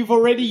good that you've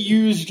already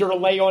used your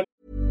lay on.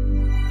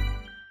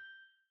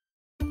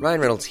 Ryan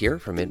Reynolds here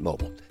from Mint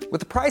Mobile.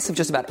 With the price of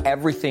just about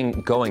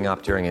everything going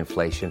up during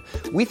inflation,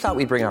 we thought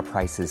we'd bring our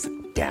prices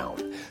down.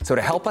 So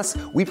to help us,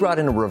 we brought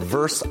in a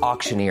reverse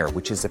auctioneer,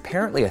 which is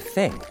apparently a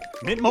thing.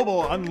 Mint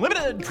Mobile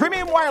Unlimited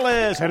Premium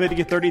Wireless. How to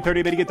get 30,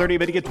 30, bit to get 30,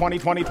 bit to get 20,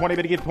 20, 20,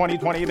 bit to get 20,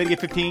 20, bit to get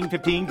 15,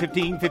 15,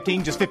 15,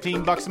 15, just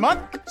 $15 a month?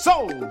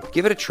 Sold!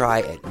 Give it a try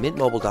at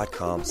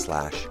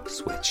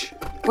mintmobile.com/switch.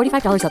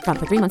 $45 up front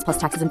for 3 months plus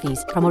taxes and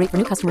fees. Promo rate for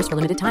new customers for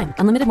limited time.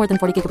 Unlimited more than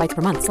 40 gigabytes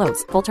per month.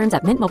 Slows full terms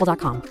at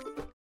mintmobile.com.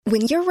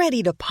 When you're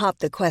ready to pop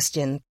the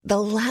question,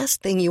 the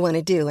last thing you want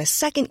to do is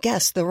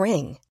second-guess the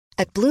ring.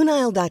 At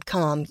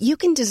BlueNile.com, you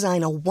can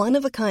design a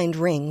one-of-a-kind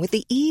ring with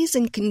the ease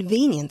and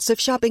convenience of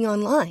shopping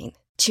online.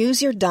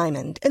 Choose your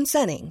diamond and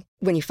setting.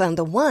 When you find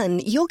the one,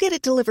 you'll get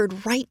it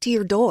delivered right to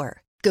your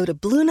door. Go to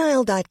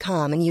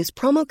BlueNile.com and use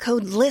promo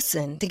code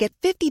LISTEN to get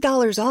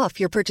 $50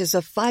 off your purchase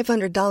of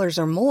 $500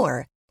 or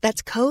more.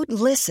 That's code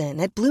LISTEN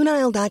at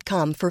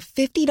BlueNile.com for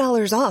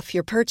 $50 off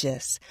your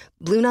purchase.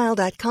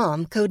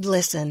 BlueNile.com, code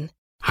LISTEN.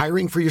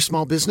 Hiring for your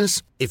small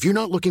business? If you're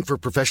not looking for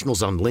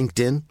professionals on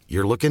LinkedIn,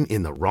 you're looking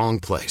in the wrong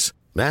place.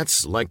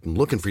 That's like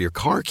looking for your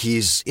car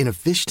keys in a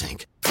fish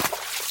tank.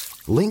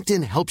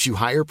 LinkedIn helps you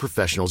hire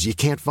professionals you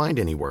can't find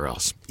anywhere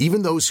else,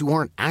 even those who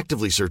aren't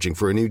actively searching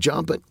for a new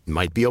job but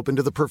might be open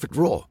to the perfect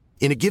role.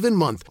 In a given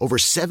month, over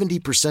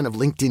 70% of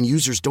LinkedIn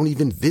users don't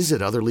even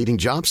visit other leading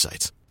job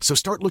sites. So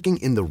start looking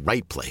in the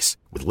right place.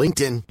 With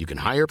LinkedIn, you can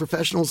hire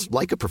professionals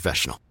like a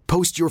professional.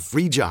 Post your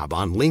free job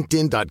on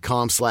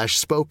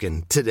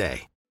linkedin.com/spoken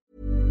today.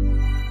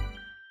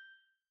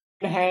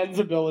 Hands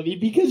ability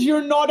because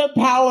you're not a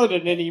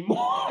paladin anymore.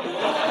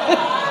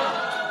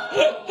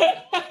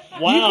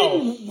 Wow.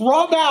 You can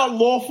rub out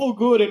lawful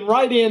good and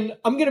write in,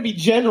 I'm going to be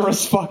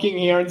generous fucking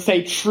here and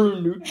say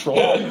true neutral.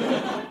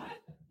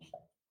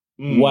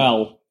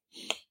 Well,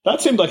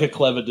 that seemed like a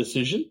clever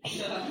decision.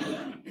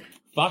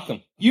 Fuck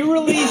them. You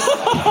released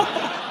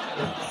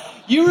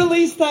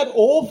that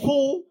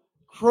awful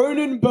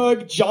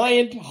Cronenberg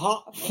giant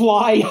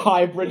fly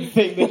hybrid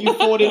thing that you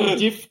fought in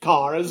Diff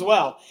Car as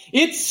well.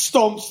 It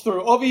stomps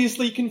through,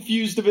 obviously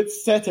confused of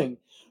its setting.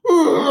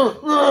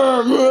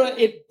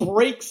 It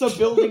breaks a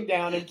building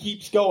down and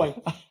keeps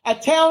going. A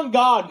town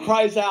guard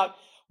cries out,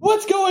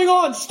 "What's going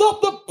on?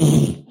 Stop the..."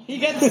 He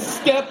gets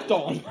stepped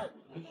on.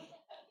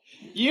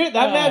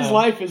 That man's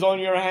life is on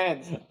your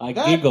hands. I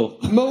giggle.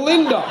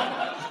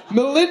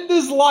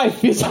 Melinda's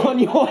life is on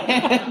your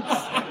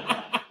hands.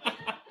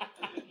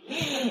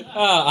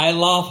 I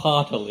laugh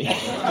heartily.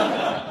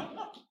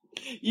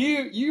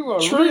 You are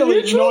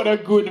really not a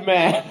good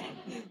man.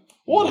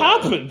 What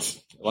happened?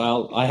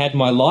 Well, I had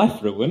my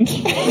life ruined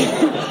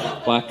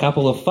by a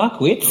couple of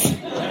fuckwits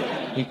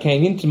who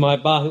came into my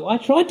bar who I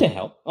tried to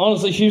help.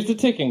 Honestly, she was the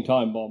ticking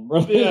time bomb,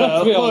 bro. Yeah,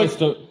 Let's be honest.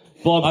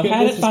 Bob, I've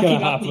had this it is gonna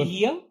fucking up to happen.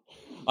 here.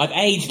 I've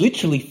aged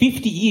literally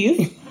 50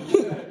 years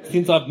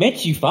since I've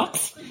met you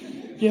fucks.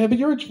 Yeah, but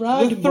you're a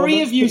dragon. The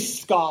three of you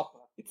scarp.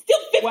 It's still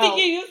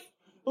 50 years.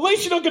 At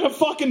least you're not going to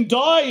fucking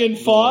die in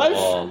 5.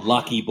 Oh,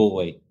 lucky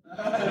boy.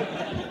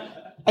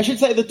 I should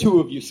say the two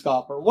of you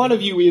scarper. One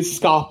of you is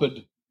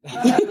scarpered.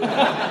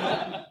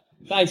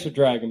 Thanks for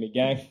dragging me,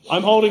 gang.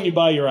 I'm holding you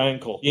by your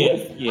ankle. Yeah.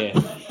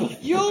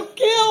 You'll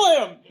kill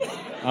him!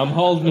 I'm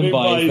holding him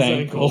by his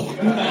ankle.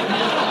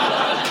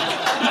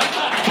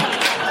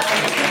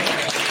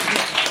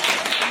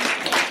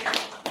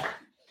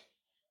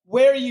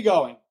 Where are you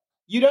going?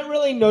 You don't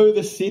really know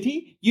the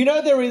city. You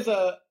know there is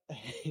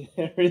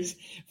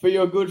for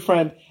your good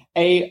friend,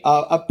 a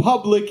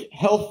public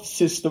health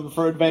system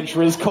for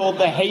adventurers called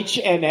the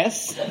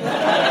HNS.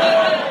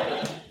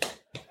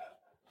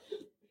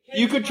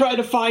 You could try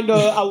to find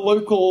a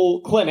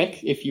local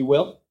clinic, if you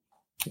will.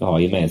 Oh,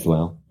 you may as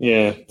well.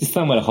 Yeah. Just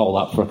somewhere to hole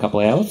up for a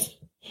couple of hours.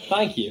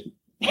 Thank you.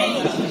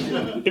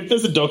 If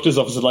there's a doctor's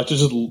office, I'd like to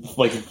just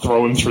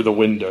throw him through the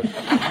window.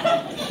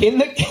 In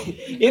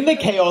the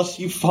chaos,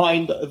 you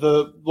find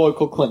the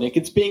local clinic.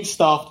 It's being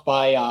staffed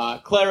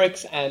by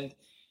clerics and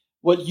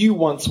what you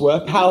once were,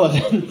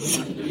 paladins.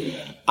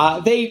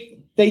 They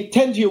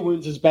tend to your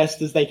wounds as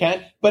best as they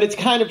can, but it's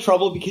kind of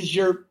trouble because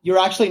you're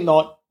actually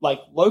not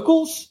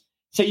locals.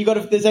 So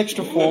there's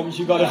extra forms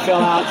you got to fill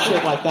out,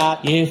 shit like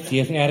that. Yes,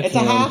 out of It's a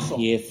town. hassle.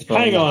 Yes.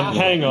 Hang on.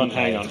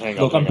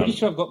 Look, I'm pretty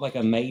sure I've got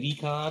a matey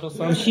card or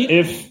some shit.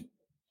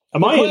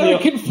 Am I in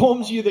Cleric the...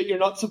 informs you that you're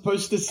not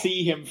supposed to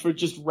see him for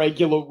just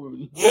regular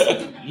wounds.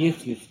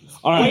 Yes.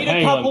 All right,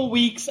 Wait a couple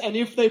weeks, and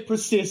if they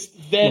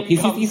persist, then Look,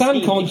 he's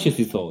unconscious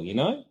is all, you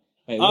know?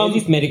 Hey, where's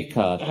his medic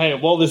card? Hey,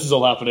 while this is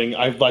all happening,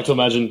 I'd like to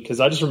imagine,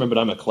 because I just remembered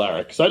I'm a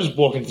cleric, so I just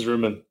walk into the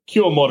room and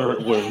cure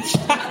moderate wounds.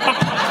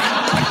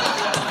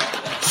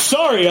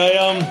 Sorry,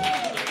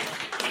 I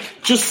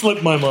just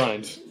slipped my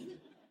mind.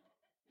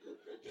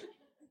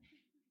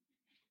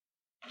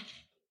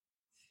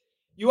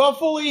 You are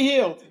fully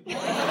healed.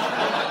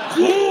 What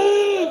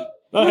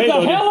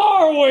the hell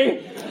are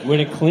we? We're in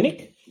a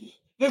clinic?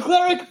 The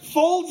cleric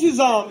folds his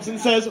arms and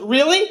says,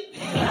 really?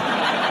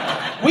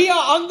 We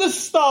are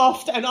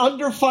understaffed and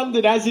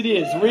underfunded as it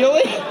is.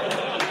 Really?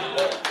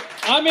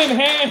 I'm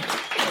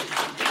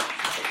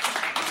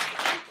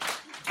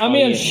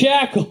in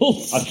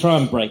shackles. I'll try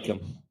and break them.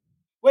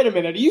 Wait a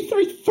minute. Are you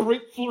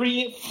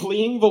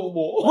fleeing the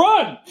law?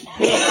 Run!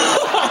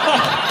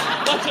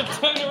 Let's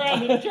just turn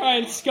around and try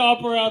and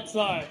scalper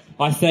outside.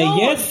 I say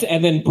yes,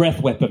 and then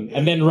breath weapon,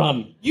 and then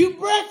run. You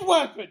breath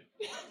weapon!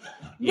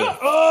 Yes.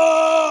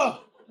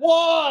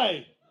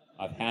 Why?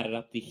 I've had it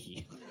up to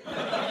here.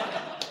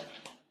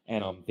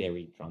 And I'm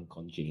very drunk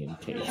on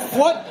GMT.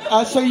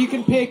 What? So you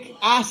can pick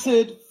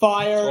acid,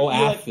 fire... Or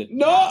acid.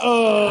 No!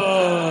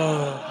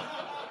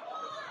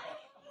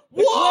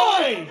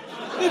 Why?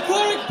 The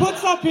cleric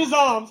puts up his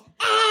arms.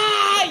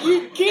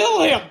 You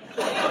kill him!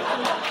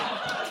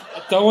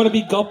 I don't want to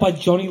be got by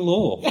Johnny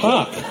Law.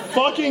 Fuck.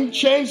 Fucking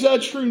change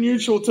that true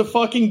neutral to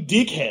fucking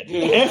dickhead.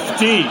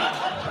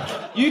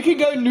 FD. You can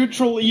go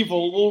neutral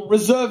evil. We'll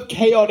reserve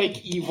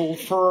chaotic evil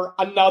for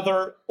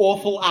another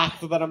awful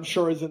act that I'm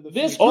sure is in the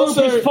This future.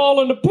 group is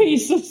falling to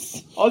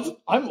pieces.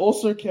 I'm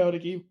also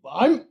chaotic evil.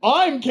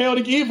 I'm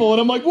chaotic evil, and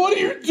I'm like, what are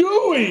you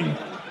doing?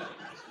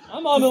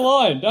 I'm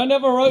unaligned. I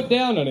never wrote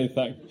down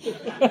anything.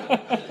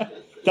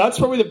 That's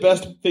probably the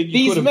best thing you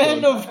These could have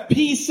men done. of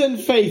peace and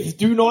faith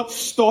do not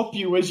stop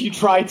you as you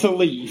try to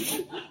leave.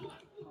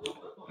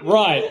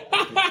 Right.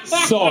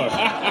 So.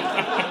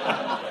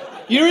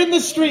 You're in the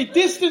street.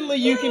 Distantly,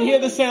 you can hear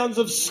the sounds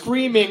of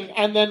screaming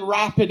and then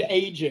rapid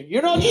aging.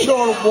 You're not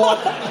sure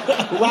what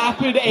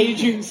rapid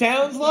aging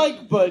sounds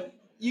like, but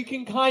you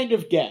can kind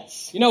of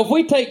guess. You know, if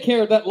we take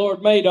care of that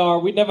Lord Madar,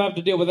 we'd never have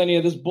to deal with any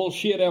of this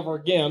bullshit ever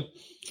again.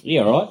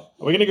 Yeah, right? Are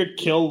we going to go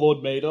kill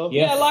Lord Madar?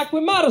 Yes. Yeah, like, we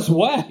might as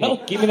well. Yeah,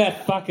 give me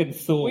that fucking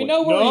sword. We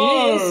know where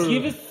he is.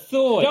 Give us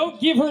sword. Don't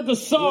give her the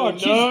sword. No,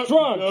 She's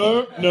drunk.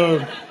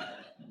 No.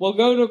 We'll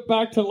go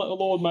back to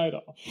Lord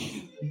Madar.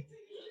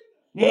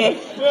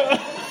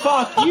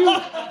 Fuck you.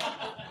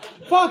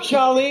 Fuck,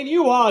 Charlene,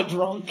 you are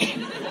drunk.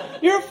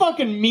 You're a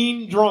fucking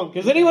mean drunk.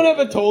 Has anyone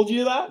ever told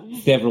you that?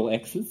 Several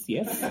X's,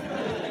 yes.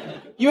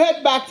 You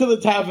head back to the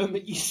tavern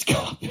that you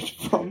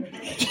scarpered from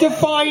to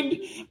find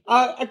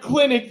a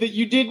clinic that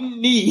you didn't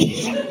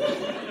need.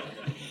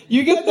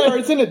 You get there,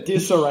 it's in a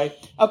disarray.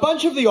 A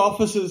bunch of the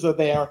officers are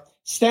there,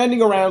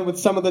 standing around with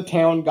some of the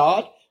town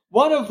guard.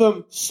 One of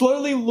them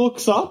slowly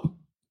looks up,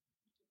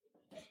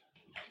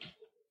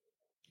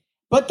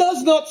 but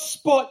does not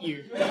spot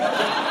you.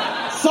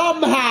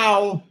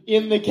 Somehow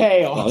in the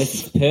chaos. Oh,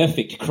 this is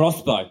perfect.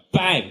 Crossbow.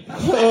 Bang.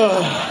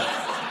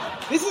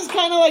 This is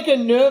kind of like a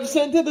nerve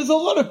center. There's a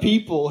lot of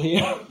people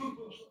here.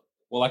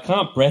 Well, I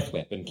can't breath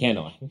weapon, can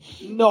I?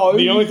 No.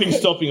 The only thing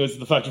stopping us is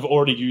the fact you've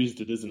already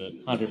used it, isn't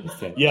it?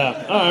 100%.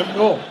 Yeah.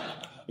 Cool.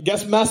 I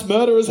guess mass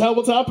murder is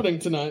what's happening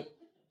tonight.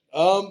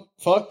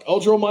 Fuck. I'll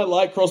draw my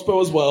light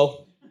crossbow as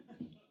well.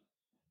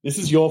 This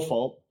is your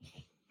fault.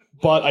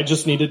 But I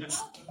just needed...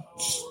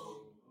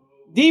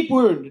 Deep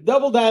wound,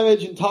 double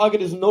damage, and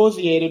target is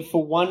nauseated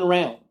for 1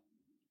 round.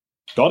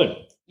 Got him.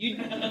 You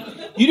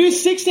do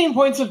 16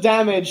 points of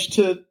damage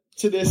to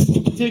this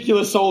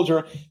particular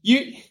soldier.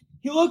 He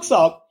looks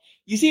up.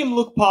 You see him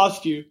look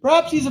past you.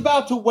 Perhaps he's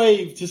about to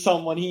wave to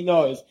someone he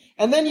knows.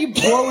 And then you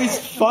blow his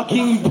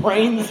fucking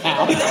brains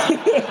out.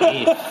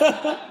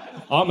 Yes.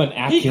 I'm an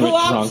accurate He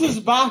collapses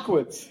drunk.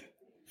 backwards.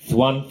 It's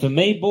one for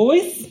me,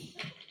 boys.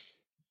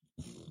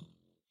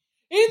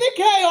 In the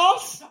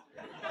chaos,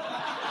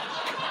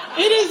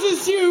 it is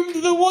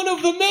assumed that one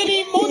of the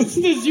many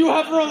monsters you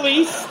have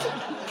released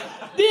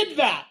did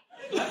that.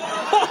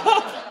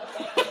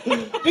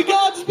 The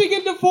guards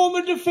begin to form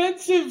a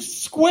defensive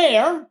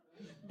square,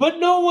 but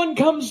no one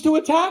comes to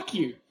attack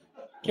you.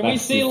 Can we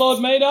see Lord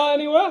Madar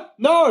anywhere?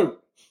 No.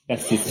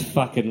 That's just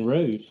fucking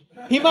rude.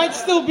 He might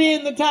still be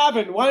in the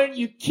tavern. Why don't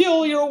you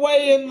kill your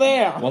way in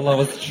there? Well, I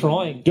was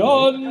trying.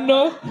 Done.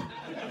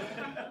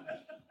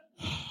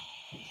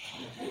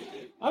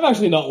 I've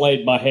actually not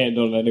laid my hand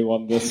on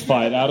anyone this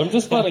fight out. I'm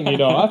just letting you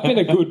know. I've been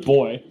a good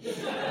boy.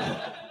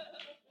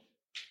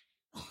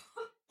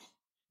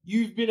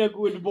 You've been a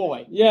good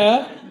boy.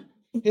 Yeah.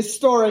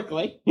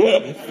 Historically.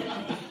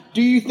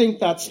 Do you think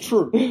that's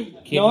true?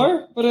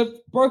 No, but a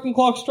broken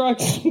clock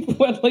strikes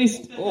at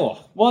least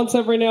once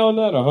every now and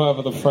then, or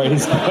however the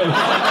phrase goes.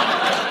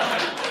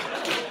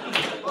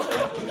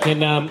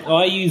 Can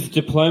I use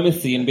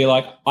diplomacy and be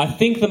like, I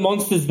think the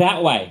monster's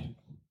that way?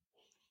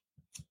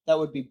 That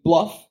would be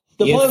bluff.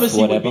 Yes, Diplomacy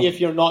would whatever. be if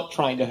you're not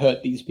trying to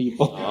hurt these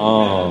people.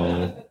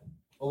 Oh.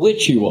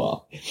 Which you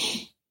are.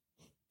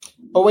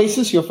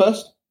 Oasis, you're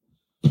first.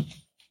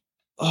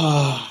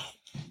 Go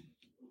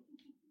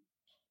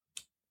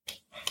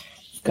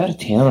to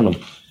town on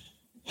him.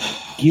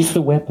 Use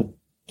the weapon.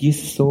 Use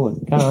the sword.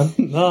 Come on.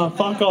 Nah,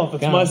 fuck off. It's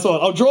Go my on.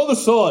 sword. I'll draw the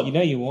sword. You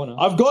know you want to.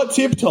 I've got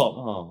Tip Top.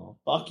 Oh.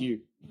 Fuck you.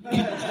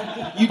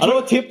 You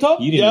draw Tip Top?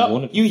 You didn't Yeah.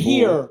 want it You before.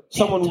 hear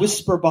someone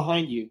whisper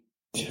behind you.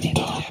 Tip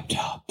Top. Tip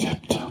Top.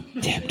 Tip Top.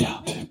 Tip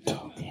Top. Tip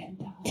Top.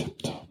 Tip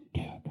Top.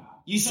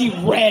 You see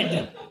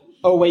red,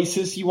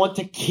 Oasis. You want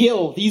to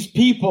kill these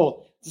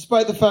people,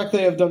 despite the fact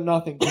they have done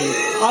nothing to you.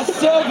 Are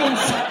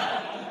servants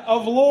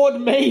of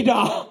Lord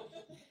Madar.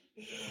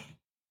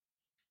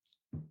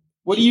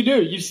 What do?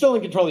 You're still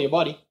in control of your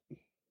body.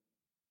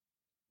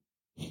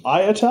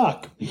 I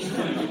attack.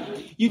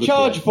 You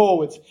charge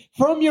forwards.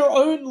 From your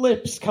own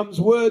lips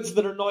comes words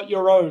that are not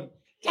your own.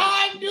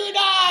 Time to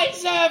die,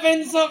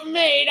 servants of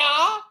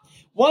Madar!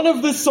 One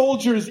of the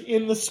soldiers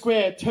in the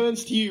square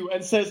turns to you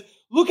and says,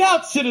 "Look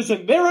out,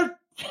 citizen, there are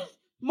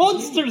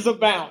monsters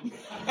abound."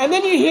 And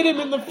then you hit him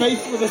in the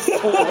face with a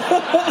sword.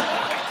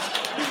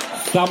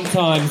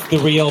 Sometimes the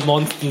real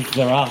monsters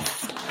are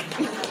us.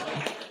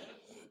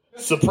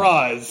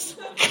 Surprise,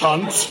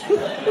 cunt.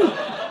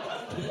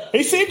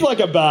 He seemed like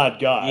a bad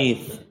guy.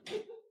 Yes.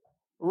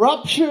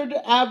 Ruptured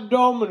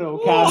abdominal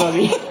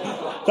cavity.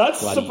 That's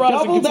surprising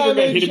Double considering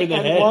they damage hit him in the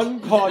and head. 1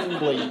 con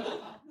bleed.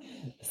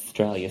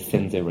 Australia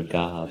sends their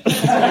regards.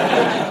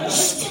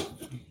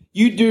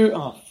 You do...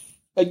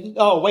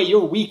 Oh, wait,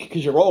 you're weak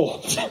because you're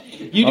old.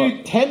 You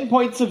do 10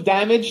 points of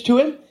damage to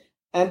him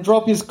and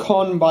drop his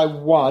con by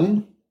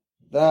 1.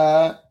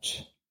 That...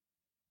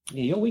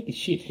 Yeah, you're weak as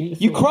shit.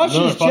 You crush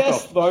his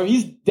chest, though.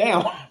 He's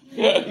down.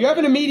 You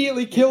haven't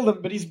immediately killed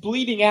him, but he's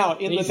bleeding out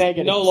in the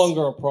negative. No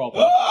longer a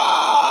problem.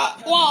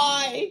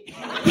 Why?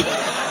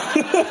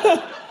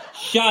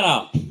 Shut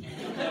up.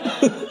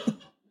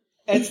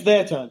 It's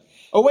their turn.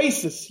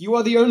 Oasis, you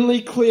are the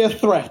only clear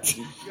threat.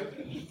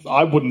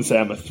 I wouldn't say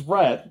I'm a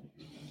threat.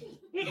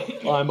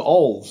 I'm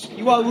old.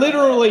 You are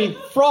literally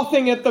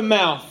frothing at the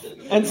mouth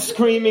and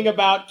screaming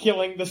about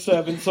killing the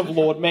servants of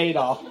Lord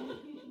Madar.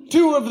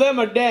 2 of them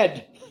are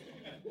dead.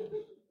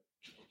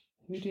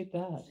 Who did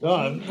that?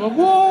 What?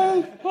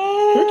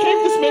 Who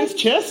caved this man's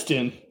chest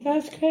in?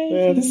 That's crazy.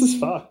 Yeah, this is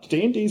fucked.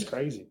 D&D's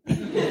crazy.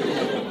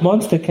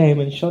 Monster came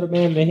and shot a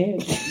man in the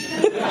head.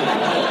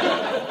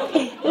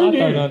 I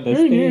don't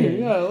understand.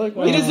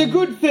 It is a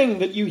good thing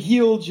that you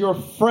healed your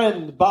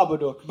friend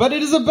Babadook, but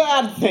it is a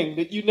bad thing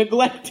that you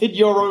neglected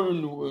your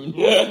own wound.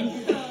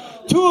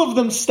 2 of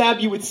them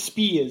stab you with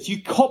spears.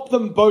 You cop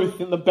them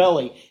both in the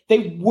belly.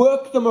 They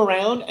work them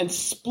around and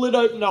split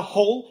open a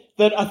hole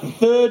that a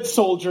 3rd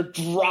soldier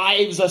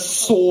drives a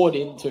sword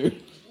into.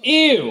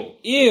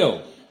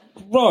 Ew.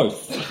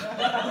 Gross.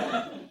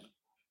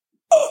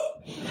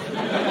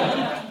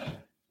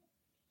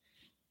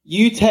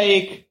 You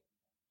take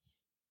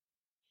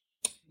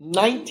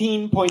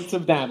 19 points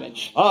of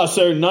damage.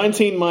 So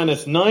 19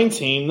 minus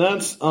 19,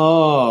 that's...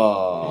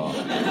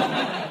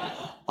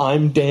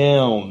 I'm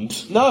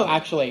downed. No,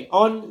 actually.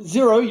 On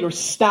 0, you're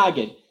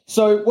staggered.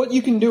 So what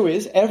you can do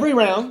is, every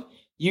round,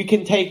 you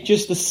can take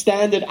just the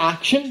standard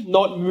action,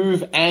 not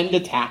move and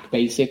attack,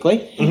 basically.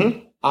 Mm-hmm.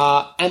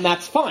 And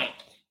that's fine.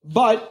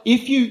 But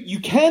if you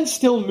can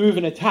still move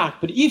and attack,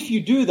 but if you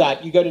do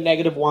that, you go to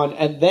 -1,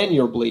 and then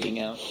you're bleeding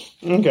out.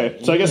 Okay,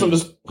 so I guess I'm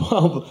just...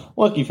 Well,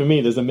 lucky for me,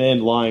 there's a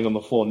man lying on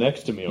the floor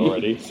next to me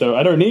already, so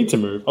I don't need to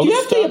move. Do you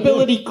have the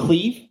ability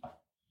Cleave?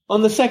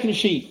 On the second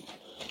sheet.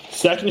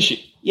 Second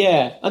sheet?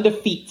 Yeah, under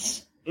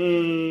feats.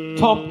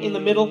 Top in the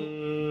middle?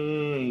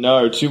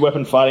 No,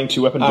 2-weapon fighting,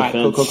 2-weapon defense.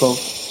 Alright, cool.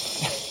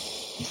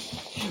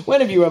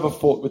 When have you ever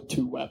fought with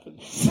 2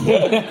 weapons?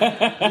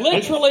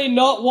 Literally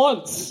not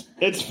once.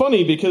 It's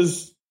funny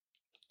because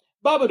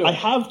Babadook. I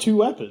have 2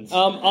 weapons.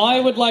 I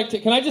would like to...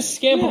 Can I just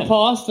scamper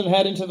past and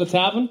head into the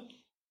tavern?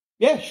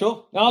 Yeah,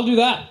 sure. I'll do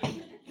that.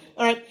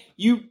 Alright,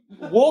 you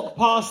walk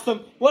past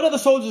them. One of the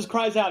soldiers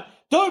cries out,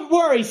 "Don't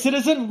worry,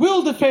 citizen,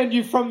 we'll defend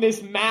you from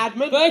this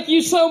madman." Thank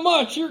you so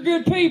much, you're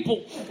good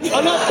people.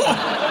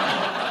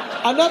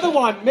 Another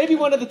one, maybe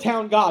one of the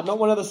town guard, not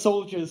one of the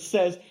soldiers,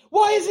 says,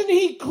 "Why isn't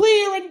he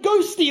clear and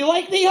ghosty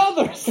like the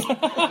others?"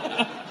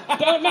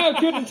 Don't know,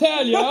 couldn't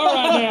tell you. All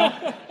right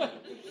now.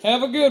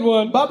 Have a good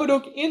one.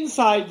 Babadook,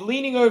 inside,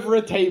 leaning over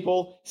a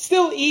table,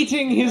 still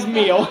eating his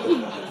meal,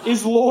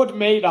 is Lord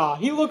Madar.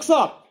 He looks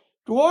up.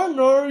 "Do I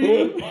know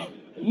you?"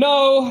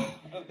 No,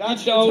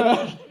 That's you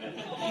don't.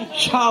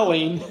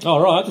 Charlene. All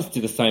right, I'll just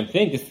do the same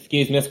thing. Just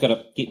excuse me, I've got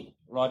to get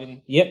right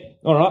in. Yep,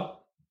 all right.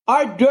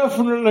 I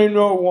definitely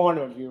know one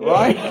of you,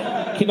 right?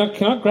 Can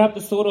I grab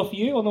the sword off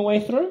you on the way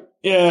through?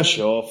 Yeah,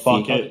 sure,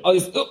 fuck it. I'll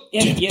just... all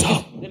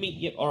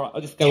right,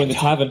 I'll just go in the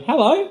tavern.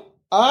 Hello?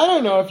 I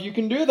don't know if you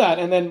can do that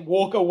and then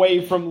walk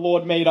away from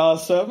Lord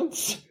Madar's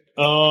servants.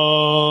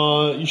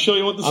 You sure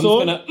you want the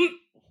sword? I'm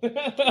just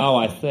gonna... Oh,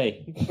 I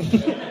see.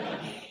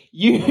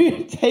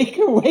 You take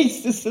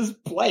Oasis's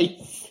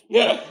place.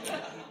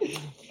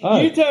 Oh.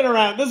 You turn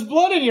around. There's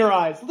blood in your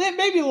eyes.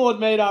 Maybe Lord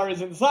Madar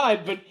is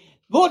inside, but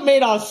Lord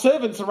Madar's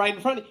servants are right in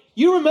front of you.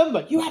 You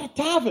remember, you had a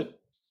tavern.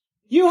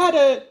 You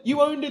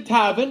owned a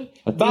tavern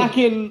back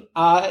in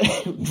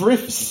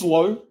Drift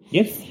Slow.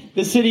 Yes.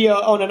 The city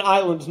on an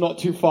island not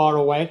too far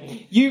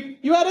away.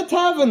 You had a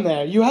tavern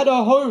there. You had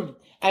a home.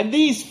 And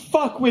these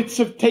fuckwits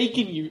have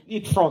taken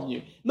it from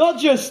you. Not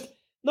just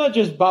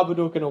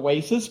Babadook and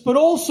Oasis, but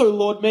also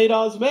Lord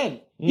Madar's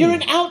men. You're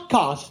an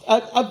outcast,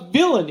 a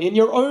villain in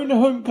your own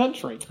home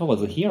country. I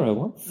was a hero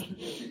once.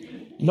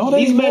 Not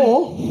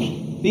anymore.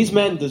 These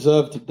men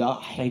deserve to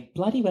die. They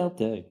bloody well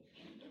do.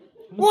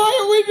 Why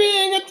are we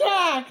being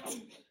attacked?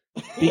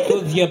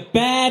 Because you're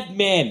bad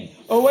men.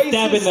 Oasis.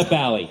 Stab in the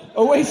belly.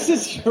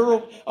 Oasis,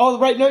 you're... Oh,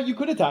 right, no, you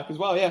could attack as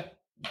well, yeah.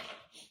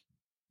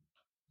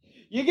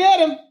 You get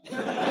him.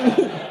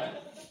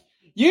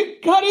 You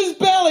cut his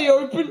belly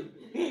open.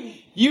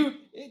 You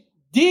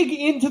dig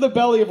into the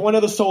belly of one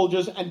of the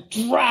soldiers and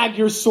drag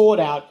your sword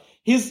out.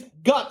 His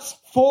guts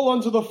fall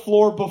onto the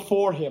floor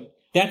before him.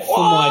 That's for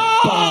my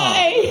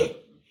bar.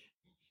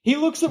 He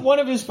looks at one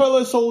of his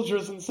fellow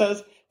soldiers and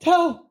says,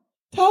 Tell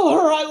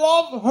her I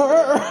love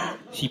her.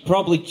 She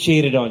probably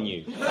cheated on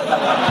you.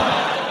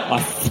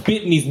 I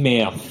spit in his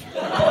mouth.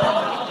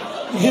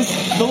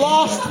 The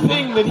last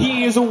thing that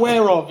he is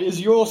aware of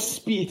is your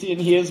spit in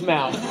his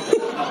mouth.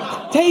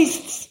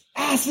 Tastes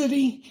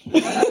acidy.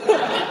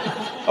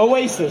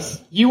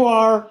 Oasis, you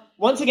are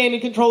once again in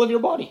control of your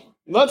body.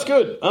 That's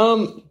good.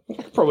 I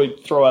could probably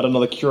throw out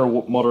another cure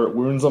moderate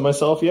wounds on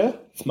myself, yeah?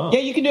 Smart. Yeah,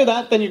 you can do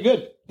that, then you're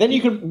good. Then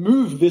you can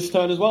move this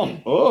turn as well.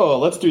 Oh,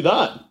 let's do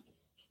that.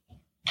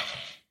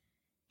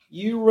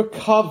 You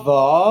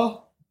recover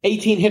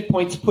 18 hit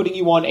points, putting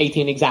you on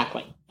 18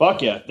 exactly.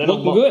 Fuck yeah. Then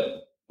Looking good.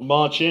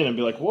 March in and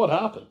be like, what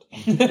happened?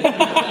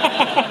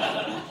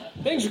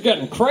 Things are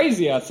getting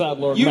crazy outside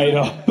Lord You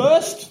Maida.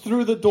 burst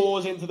through the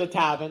doors into the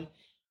tavern.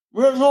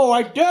 Well, no,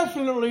 I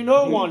definitely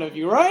know one of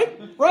you, right?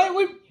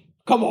 Right?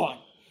 Come on.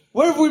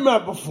 Where have we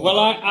met before? Well,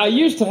 I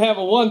used to have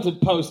a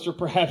wanted poster.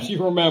 Perhaps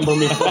you remember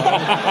me.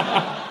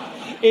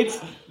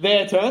 It's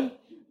their turn.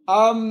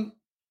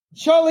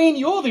 Charlene,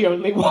 you're the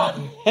only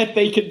one that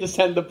they can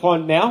descend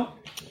upon now.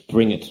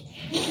 Bring it.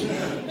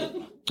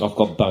 I've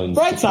got bones.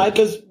 Right side,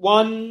 there's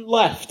one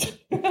left.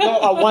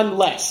 No, one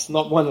less,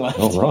 not one left.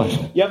 All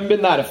right. You haven't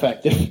been that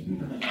effective.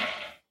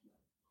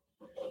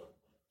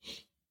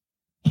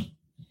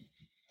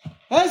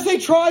 As they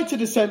try to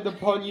descend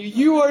upon you,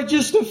 you are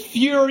just a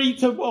fury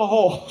to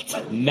behold.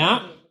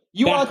 Nah.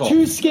 You are Back off.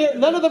 too scared.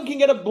 None of them can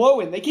get a blow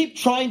in. They keep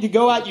trying to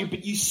go at you,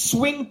 but you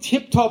swing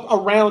tip-top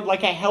around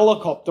like a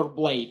helicopter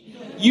blade.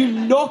 You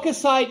knock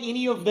aside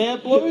any of their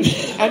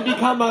blows and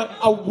become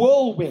a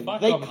whirlwind.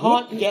 They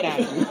can't get at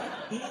you.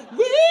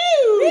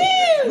 Woo!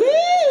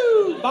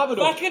 Woo! Babadook.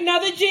 Fuck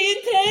another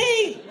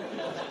G&T!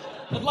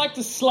 I'd like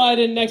to slide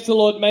in next to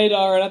Lord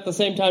Madar and at the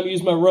same time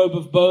use my robe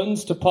of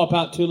bones to pop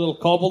out two little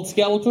kobold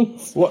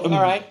skeletons. All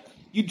right.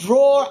 You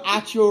draw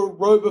at your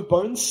robe of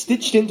bones,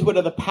 stitched into it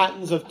are the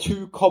patterns of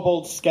two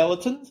kobold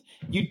skeletons.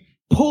 You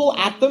pull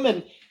at them,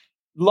 and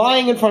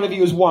lying in front of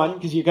you is one,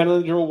 because you're going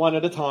to draw one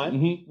at a time.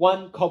 Mm-hmm.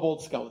 One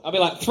kobold skeleton. I'll be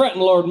like,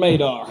 threaten Lord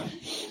Madar.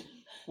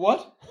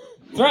 What?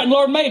 Threaten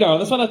Lord Madar.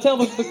 That's what I tell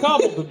the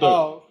kobold to do.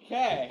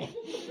 Okay.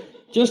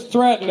 Just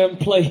threaten him,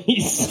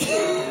 please.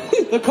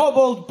 The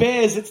kobold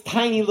bares its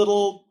tiny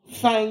little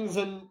fangs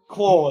and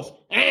claws.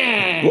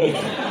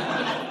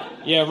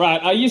 Yeah,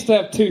 right. I used to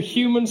have two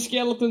human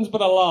skeletons,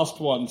 but I lost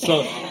one,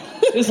 so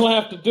this will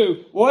have to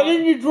do. Why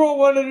didn't you draw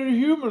one of the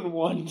human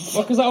ones?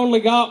 Well, because I only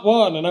got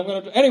one, and I'm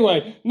going to...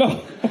 Anyway,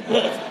 no.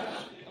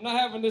 I'm not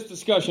having this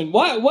discussion.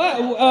 Why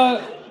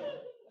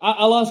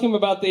I'll ask him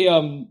about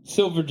the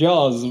silver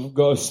jaws of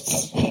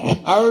ghosts.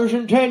 I was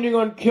intending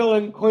on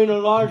killing Queen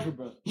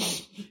Elizabeth.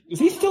 Is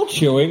he still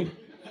chewing?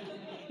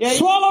 Yeah,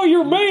 Swallow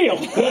your meal!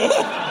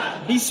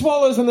 He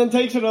swallows and then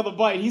takes another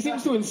bite. He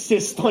seems to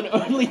insist on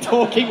only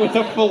talking with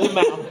a full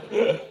mouth.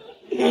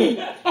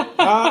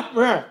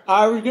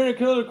 I was going to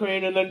kill the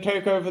queen and then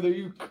take over the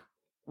uke.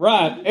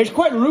 Right. It's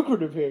quite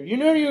lucrative here. You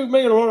know you're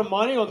making a lot of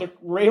money on the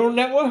rail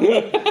network?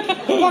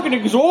 It's fucking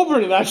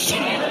exorbitant, that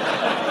shit.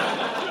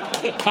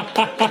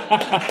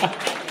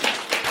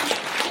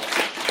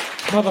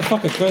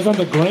 Motherfucker goes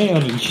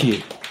underground and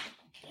shit.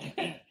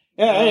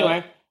 Yeah,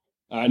 anyway.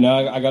 All right,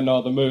 no, I got no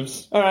other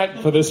moves. All right.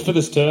 For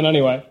this turn,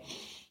 anyway.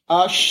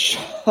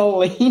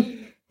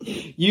 Charlene,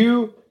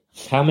 you...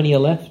 How many are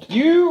left?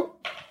 You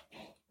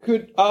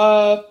could, they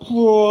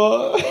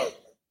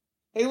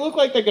look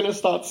like they're going to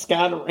start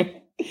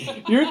scattering.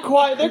 They're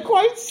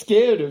quite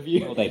scared of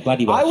you. Well, they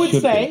bloody well I would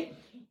should say, be.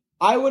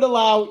 I would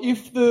allow,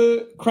 if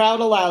the crowd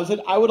allows it,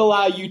 I would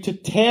allow you to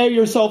tear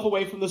yourself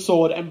away from the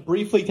sword and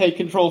briefly take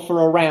control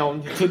for a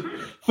round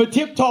for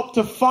Tip-Top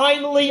to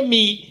finally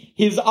meet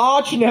his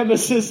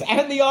arch-nemesis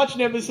and the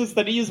arch-nemesis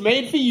that he has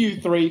made for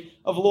you three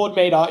of Lord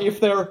Madar, if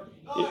they're...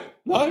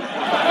 No? All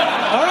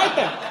right,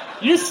 then.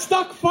 You're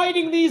stuck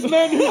fighting these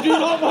men who do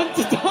not want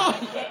to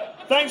die.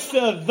 Thanks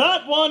to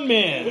that one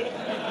man.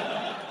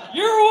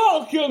 You're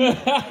welcome.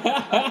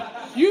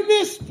 You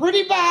missed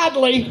pretty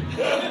badly.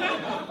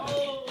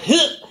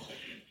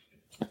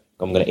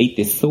 I'm going to eat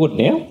this sword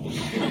now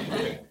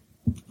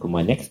for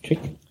my next trick.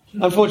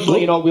 Unfortunately,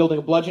 you're not wielding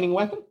a bludgeoning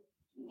weapon.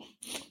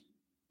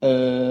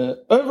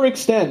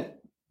 Overextend.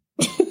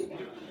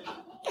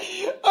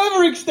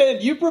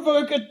 Overextend. You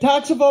provoke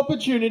attacks of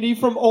opportunity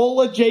from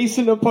all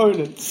adjacent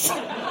opponents.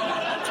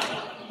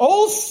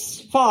 All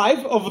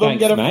 5 of them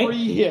get a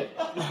free hit.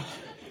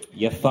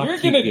 You're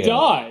gonna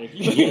die.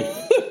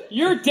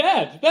 You're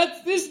dead.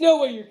 There's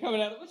no way you're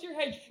coming out of it. What's your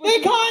HP? They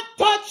can't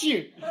touch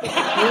you.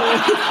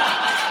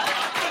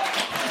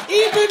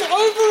 Even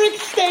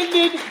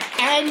overextended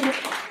and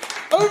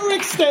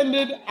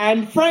overextended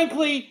and,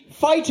 frankly,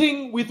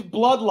 fighting with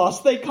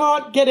bloodlust. They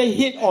can't get a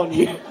hit on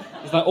you.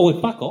 It's like, oh,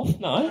 fuck off.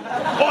 No.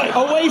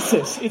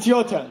 Oasis, it's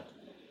your turn.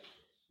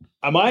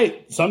 Am I?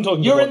 So I'm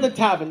talking. You're in the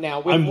tavern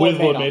now. I'm with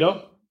Lord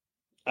Mater.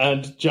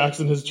 And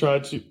Jackson has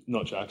tried to...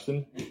 Not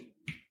Jackson.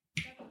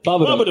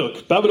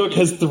 Babadook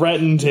has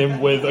threatened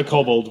him with a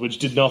kobold, which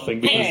did nothing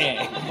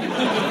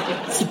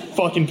because...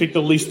 fucking pick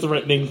the least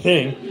threatening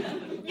thing.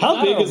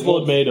 How big is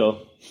Lord Mater?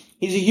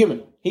 He's a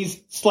human.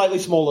 He's slightly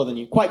smaller than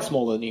you. Quite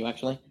smaller than you,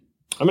 actually.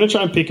 I'm going to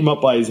try and pick him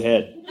up by his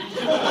head.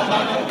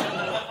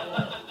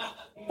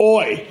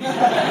 Oi!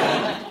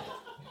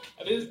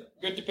 It is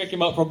good to pick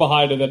him up from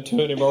behind and then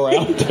turn him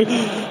around.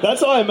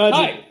 That's how I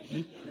imagine.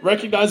 Hey.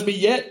 Recognize me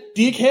yet,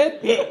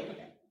 dickhead?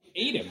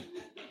 Eat him.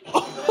 Do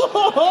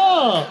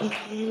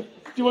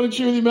you want to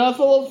chew with your mouth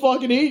full? I'll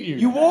fucking eat you.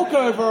 You walk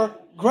over,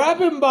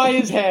 grab him by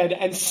his head,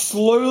 and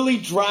slowly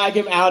drag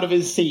him out of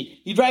his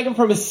seat. You drag him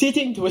from a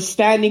sitting to a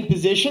standing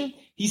position.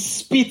 He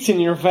spits in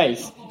your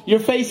face. Your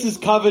face is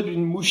covered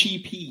in mushy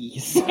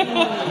peas.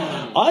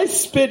 I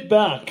spit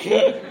back.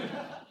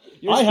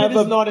 Your spit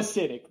is not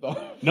acidic, though.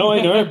 No,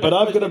 I know, but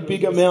I've got a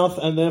bigger mouth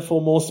and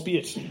therefore more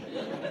spit.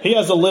 He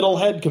has a little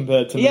head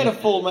compared to me. He had a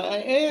full mouth.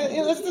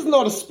 This is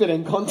not a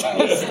spitting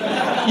contest.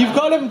 You've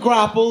got him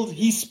grappled.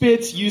 He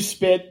spits, you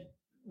spit.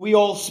 We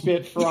all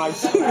spit for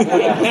ice.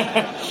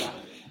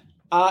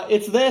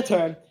 It's their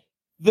turn.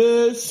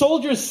 The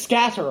soldiers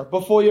scatter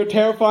before your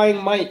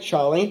terrifying might,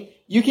 Charlie.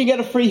 You can get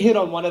a free hit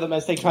on one of them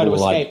as they try to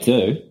escape. I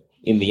do,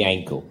 in the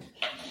ankle.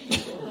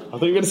 I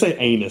thought you were going to say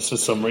anus for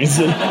some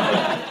reason.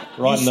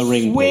 Right in the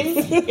ring. Swing.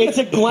 It's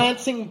a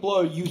glancing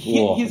blow. You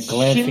hit his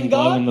shin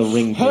guard,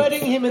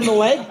 hurting him in the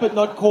leg, but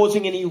not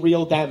causing any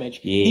real damage.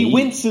 Yeah. He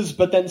winces,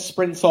 but then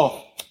sprints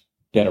off.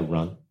 Better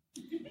run.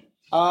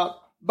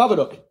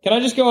 Babadook. Can I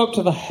just go up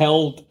to the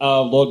held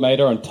Lord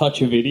Mater and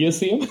touch of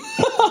idiocy him?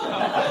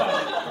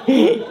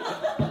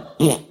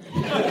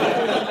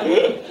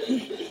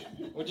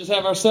 We'll just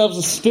have ourselves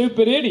a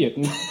stupid idiot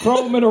and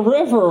throw him in a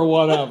river or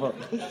whatever.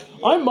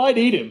 I might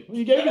eat him.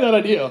 You gave me that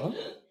idea.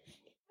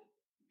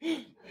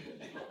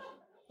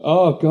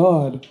 Oh,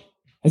 God.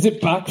 Has it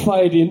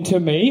backfired into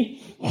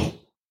me?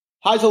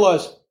 Highs or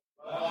lows?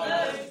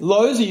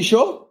 Lows, are you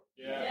sure?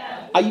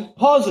 Yeah. Are you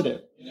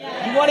positive?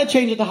 Yeah. You want to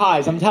change it to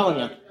highs, I'm telling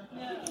you.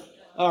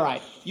 All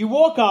right. You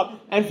walk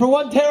up, and for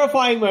one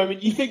terrifying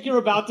moment, you think you're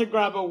about to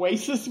grab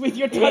Oasis with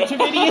your touch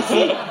of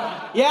idiocy.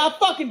 Yeah, I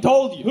fucking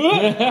told you.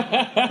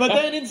 But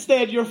then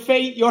instead, your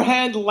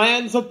hand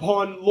lands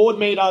upon Lord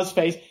Madar's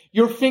face,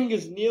 your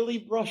fingers nearly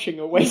brushing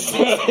Oasis.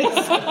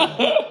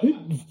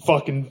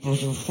 Fucking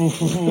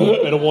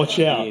better watch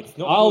out.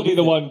 I'll be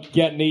the one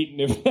getting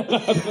eaten if that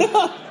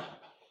happens.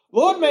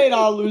 Lord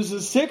Madar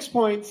loses 6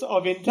 points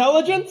of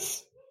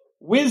intelligence,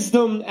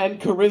 wisdom, and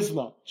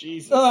charisma.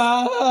 Jesus.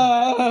 What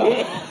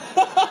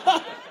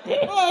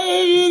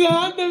have you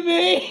done to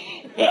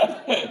me?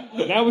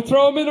 Now we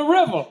throw him in a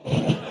river.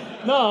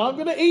 No, I'm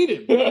going to eat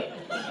him.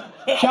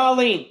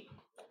 Charlene.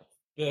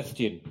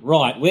 Bastion.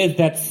 Right, where's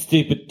that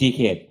stupid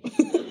dickhead?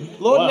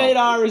 Lord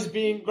Madar is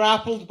being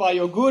grappled by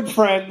your good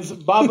friends,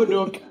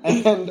 Babadook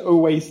and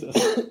Oasis.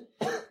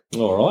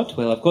 All right,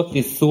 well, I've got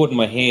this sword in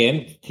my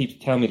hand. It keeps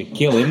telling me to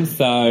kill him,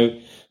 so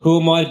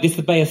who am I to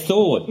disobey a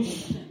sword?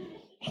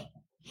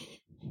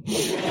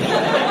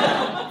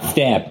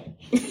 Stab.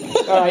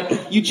 All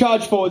right, you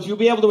charge forwards. You'll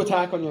be able to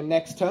attack on your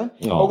next turn.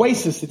 Oh.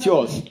 Oasis, it's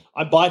yours.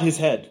 I bite his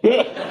head.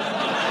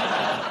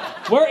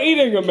 We're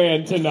eating a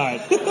man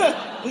tonight.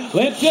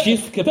 Let's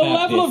just the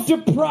level of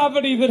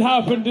depravity that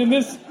happened in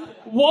this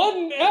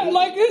one,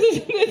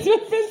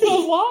 it's been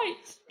so light.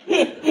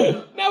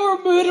 Now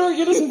we're murdering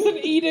innocents and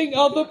eating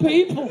other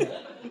people.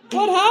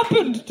 What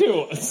happened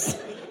to us?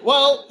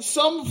 Well,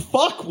 some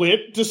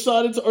fuckwit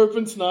decided to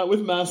open tonight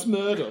with mass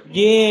murder.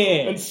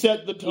 Yeah. And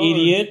set the tone.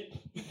 Idiot.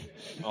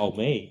 Oh,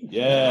 me.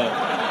 Yeah.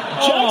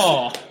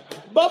 Jackson,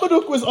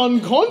 Babadook was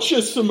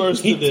unconscious for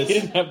most of this. He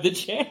didn't have the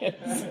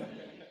chance.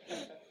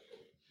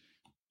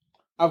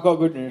 I've got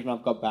good news and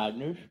I've got bad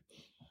news.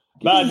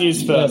 Bad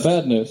news first. Yeah,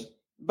 bad news.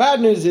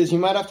 Bad news is you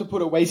might have to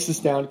put Oasis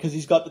down because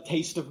he's got the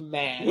taste of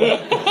man.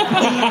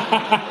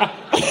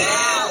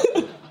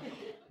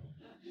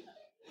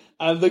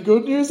 And the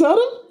good news, Adam?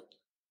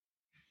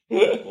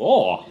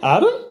 Oh,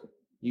 Adam?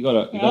 You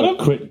got a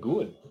crit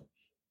good.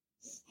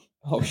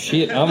 Oh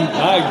shit!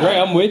 I agree.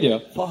 I'm with you.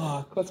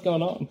 Fuck! What's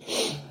going on?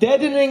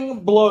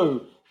 Deadening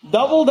blow,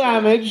 double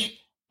damage,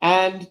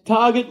 and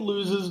target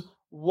loses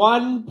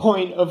 1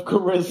 point of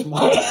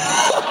charisma.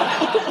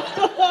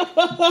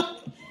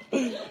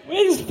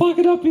 Where's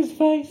fucking up his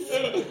face?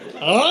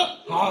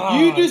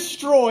 You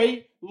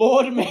destroy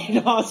Lord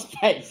Madar's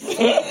face.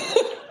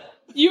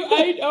 You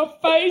ate a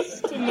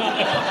face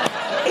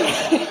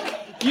tonight.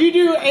 You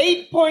do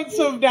 8 points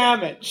of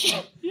damage.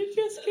 You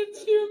just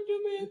consumed a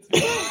man's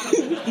face.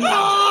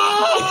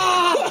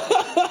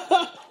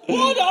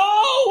 What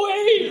are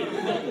we?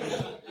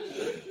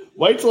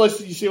 Wait till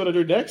you see what I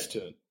do next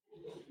turn.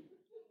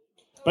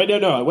 But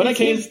no. When It's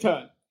his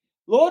turn.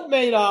 Lord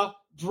Madar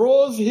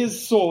draws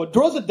his sword,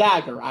 draws a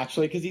dagger,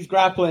 actually, because he's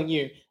grappling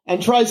you,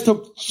 and tries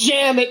to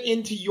jam it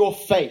into your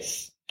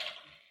face.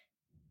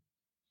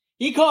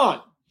 He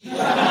can't.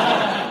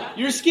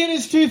 Your skin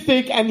is too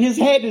thick, and his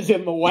head is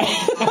in the way.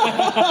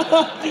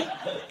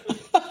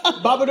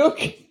 Babadook?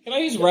 Can I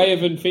use Ray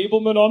of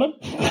Enfeeblement on him?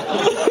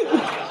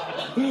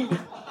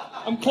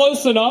 I'm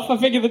close enough. I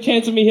figure the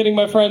chance of me hitting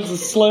my friends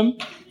is slim.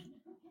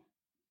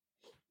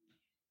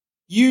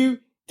 You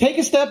take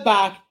a step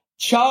back,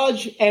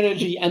 charge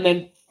energy, and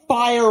then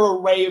fire a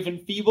ray of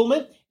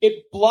enfeeblement.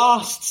 It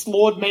blasts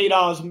Lord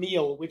Madar's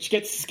meal, which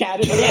gets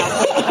scattered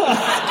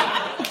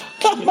out.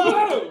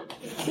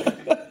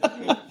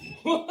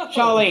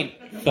 Charlene.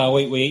 So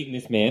we eating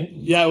this man?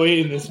 Yeah, we're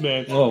eating this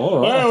man. Oh, all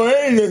right. Oh,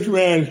 we're eating this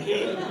man.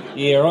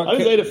 Yeah, right. I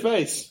just ate a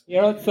face.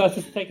 Yeah, right. So let's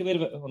just take a bit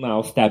of it. Oh, no,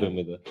 I'll stab him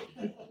with it.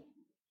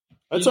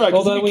 That's all right,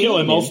 because if Although we kill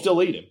we him, eat I'll him.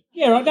 still eat him.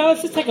 Yeah, right. Now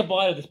let's just take a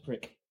bite of this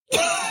prick.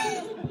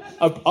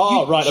 Charge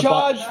forward.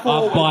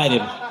 I'll bite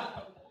him.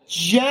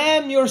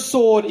 Jam your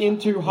sword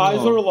into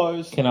highs or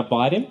lows. Can I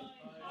bite him?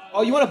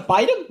 Oh, you want to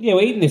bite him? Yeah,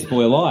 we're eating this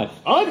boy alive.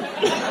 Are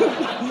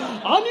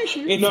you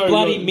sure? It's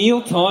bloody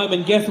meal time,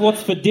 and guess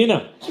what's for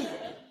dinner?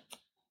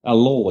 A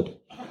lord.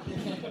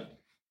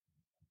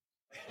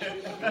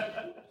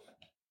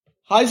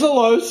 Highs or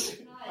lows?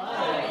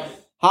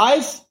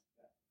 Highs?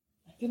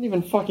 I didn't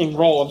even fucking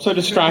roll. I'm so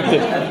distracted.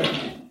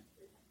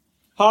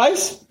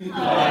 Highs?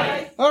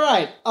 All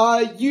right.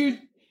 You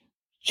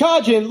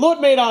charge in. Lord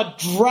Madar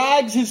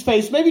drags his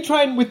face, maybe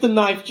trying with the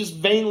knife just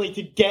vainly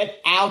to get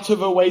out of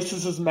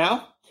Oasis's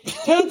mouth.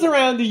 Turns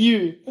around to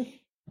you.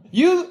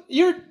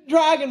 You're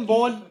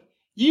Dragonborn.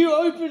 You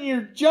open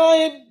your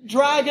giant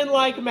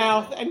dragon-like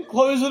mouth and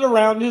close it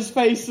around his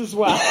face as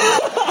well.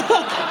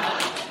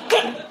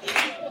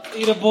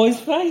 Eat a boy's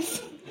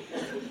face?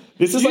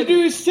 You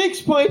do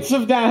 6 points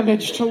of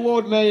damage to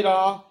Lord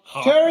Madar,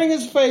 tearing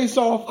his face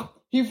off.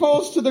 He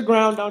falls to the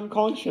ground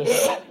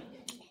unconscious.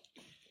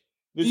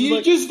 Do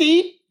you just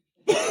eat?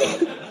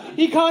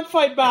 He can't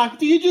fight back.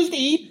 Do you just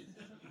eat?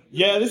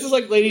 Yeah, this is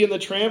like Lady and the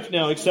Tramp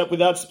now, except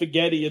without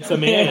spaghetti, it's a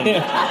man.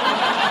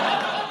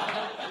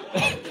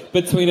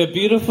 Between a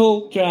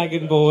beautiful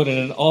dragonborn and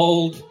an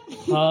old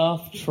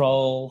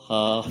half-troll,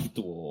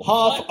 half-dwarf.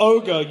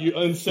 Half-ogre, you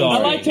unsensitive I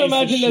like to piece of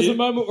imagine there's a shit.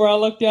 moment where I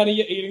look down and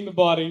you're eating the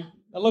body.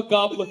 I look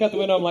up, look out the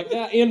window, I'm like,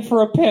 yeah, in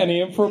for a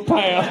penny, in for a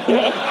pound.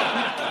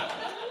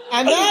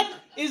 And that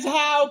is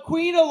how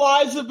Queen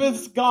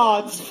Elizabeth's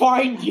guards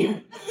find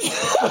you.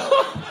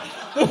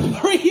 The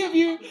three of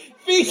you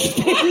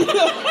feasting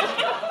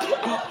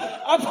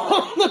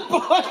upon the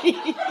body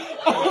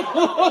of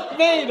Lord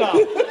Madar.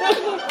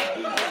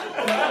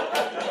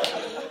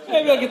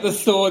 Maybe I'll get the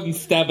sword and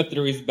stab it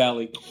through his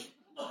belly.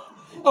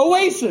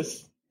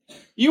 Oasis,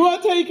 you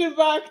are taken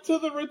back to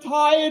the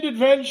retired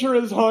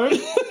adventurer's home,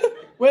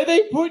 where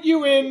they put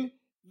you in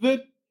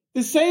the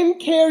same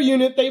care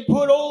unit they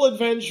put all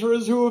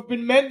adventurers who have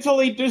been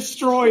mentally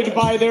destroyed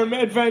by their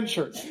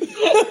adventures.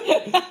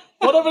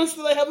 What evidence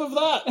do they have of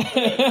that?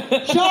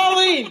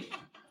 Charlene,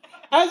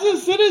 as a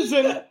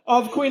citizen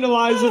of Queen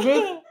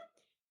Elizabeth,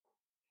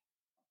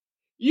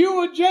 you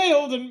were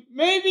jailed and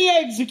maybe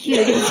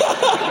executed.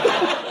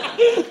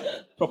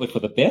 Probably for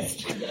the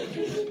best.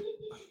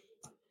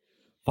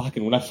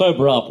 Fucking, when I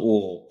sober up,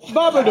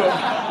 Babadook,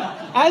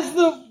 as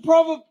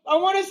I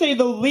want to say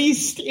the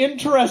least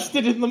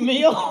interested in the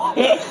meal.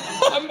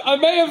 I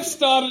may have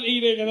started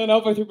eating and then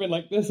halfway through been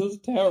like, this is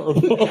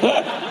terrible.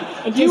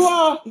 And You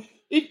are...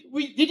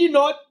 Did you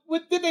not...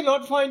 Did they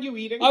not find you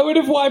eating? I would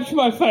have wiped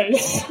my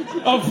face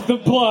of the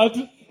blood.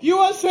 You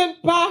are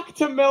sent back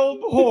to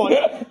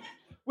Melbourne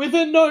with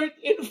a note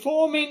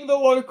informing the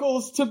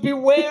locals to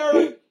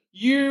beware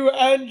you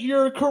and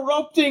your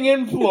corrupting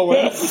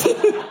influence.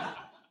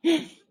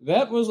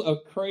 That was a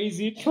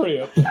crazy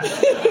trip.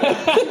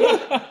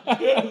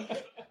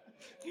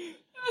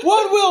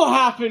 What will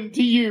happen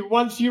to you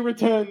once you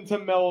return to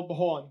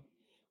Melbourne?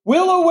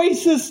 Will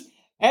Oasis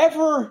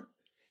ever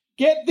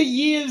get the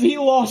years he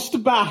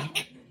lost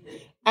back?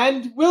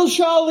 And will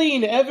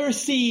Charlene ever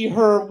see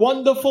her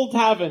wonderful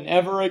tavern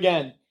ever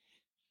again?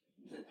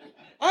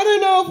 I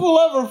don't know if we'll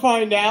ever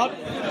find out.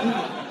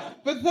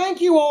 But thank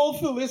you all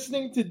for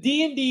listening to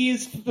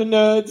D&D's for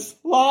Nerds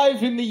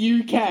live in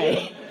the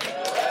UK.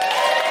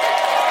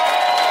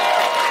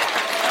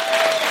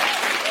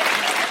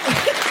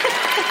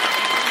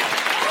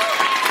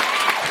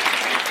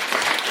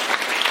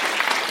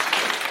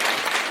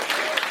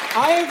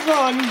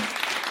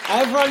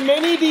 I've run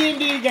many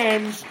D&D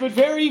games, but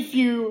very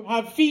few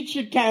have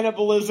featured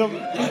cannibalism,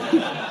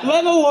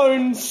 let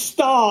alone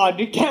starred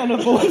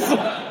cannibalism.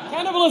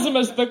 Cannibalism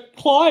is the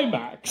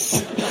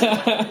climax.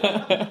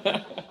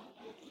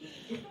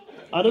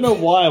 I don't know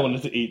why I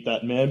wanted to eat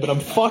that man, but I'm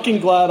fucking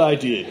glad I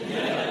did.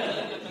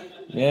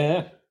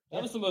 Yeah.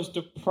 That was the most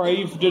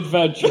depraved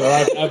adventure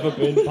I've ever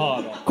been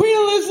part of. Queen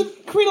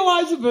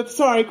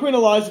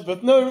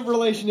Elizabeth, no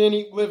relation to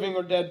any living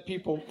or dead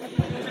people.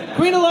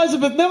 Queen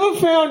Elizabeth never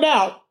found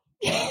out.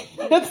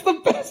 That's the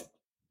best.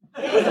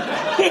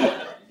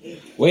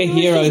 We're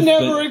heroes,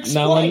 never but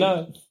no one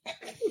knows.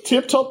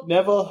 Tip Top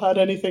never had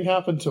anything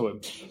happen to him.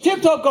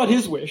 Tip Top got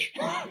his wish.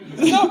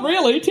 Not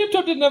really. Tip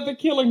Top didn't have the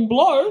killing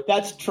blow.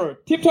 That's true.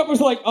 Tip Top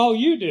was like, "Oh,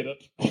 you did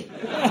it."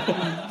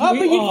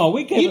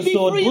 We gave a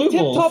sword blue Tip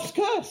balls. Top's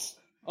curse.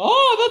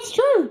 Oh, that's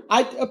true.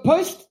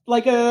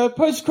 A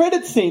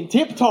post-credit scene.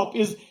 Tip Top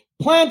is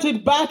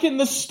planted back in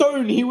the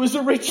stone he was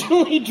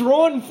originally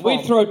drawn from.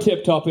 We throw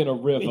Tip Top in a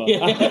river.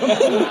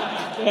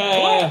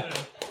 Yeah.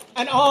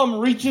 An arm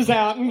reaches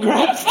out and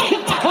grabs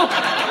Tip Top.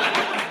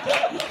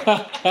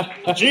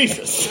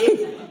 Jesus.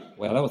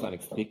 Well, that was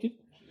unexpected.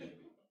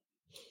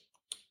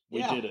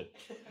 We did it.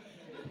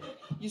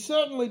 You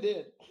certainly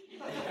did.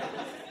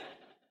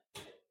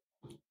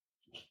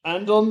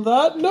 And on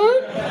that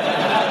note,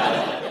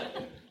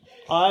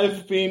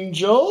 I've been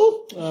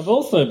Joel. I've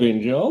also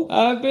been Joel.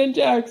 I've been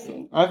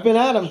Jackson. I've been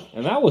Adam.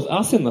 And that was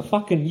us in the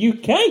fucking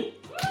UK.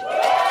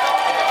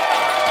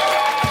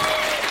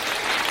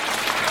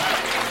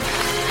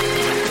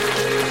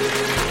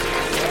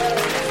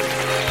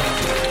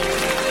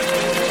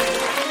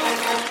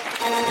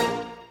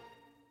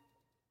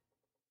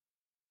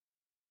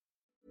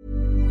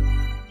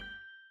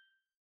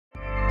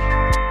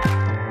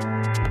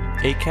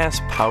 Acast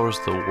powers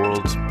the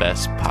world's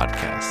best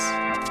podcasts.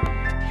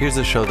 Here's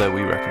a show that we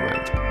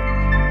recommend.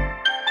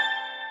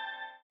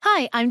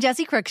 Hi, I'm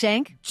Jessie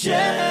Cruikshank. Jessie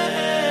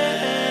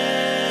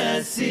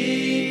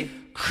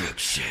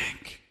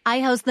Cruikshank.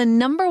 I host the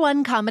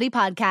 #1 comedy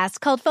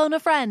podcast called Phone a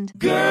Friend.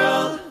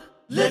 Girl,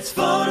 let's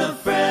phone a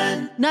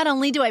friend. Not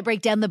only do I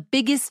break down the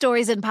biggest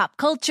stories in pop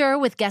culture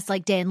with guests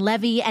like Dan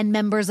Levy and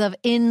members of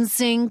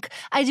NSYNC,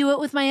 I do it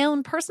with my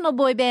own personal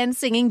boy band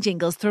singing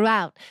jingles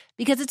throughout.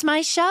 Because it's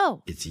my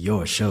show. It's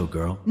your show,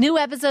 girl. New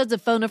episodes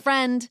of Phone a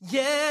Friend.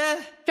 Yeah.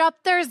 Drop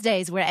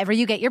Thursdays wherever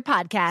you get your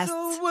podcasts.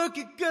 So work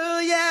it,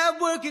 girl, yeah,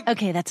 work it.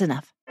 Okay, that's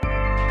enough.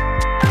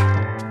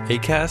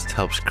 Acast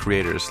helps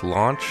creators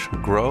launch,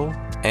 grow,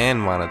 and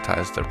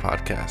monetize their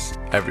podcasts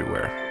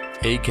everywhere.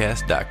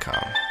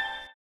 Acast.com.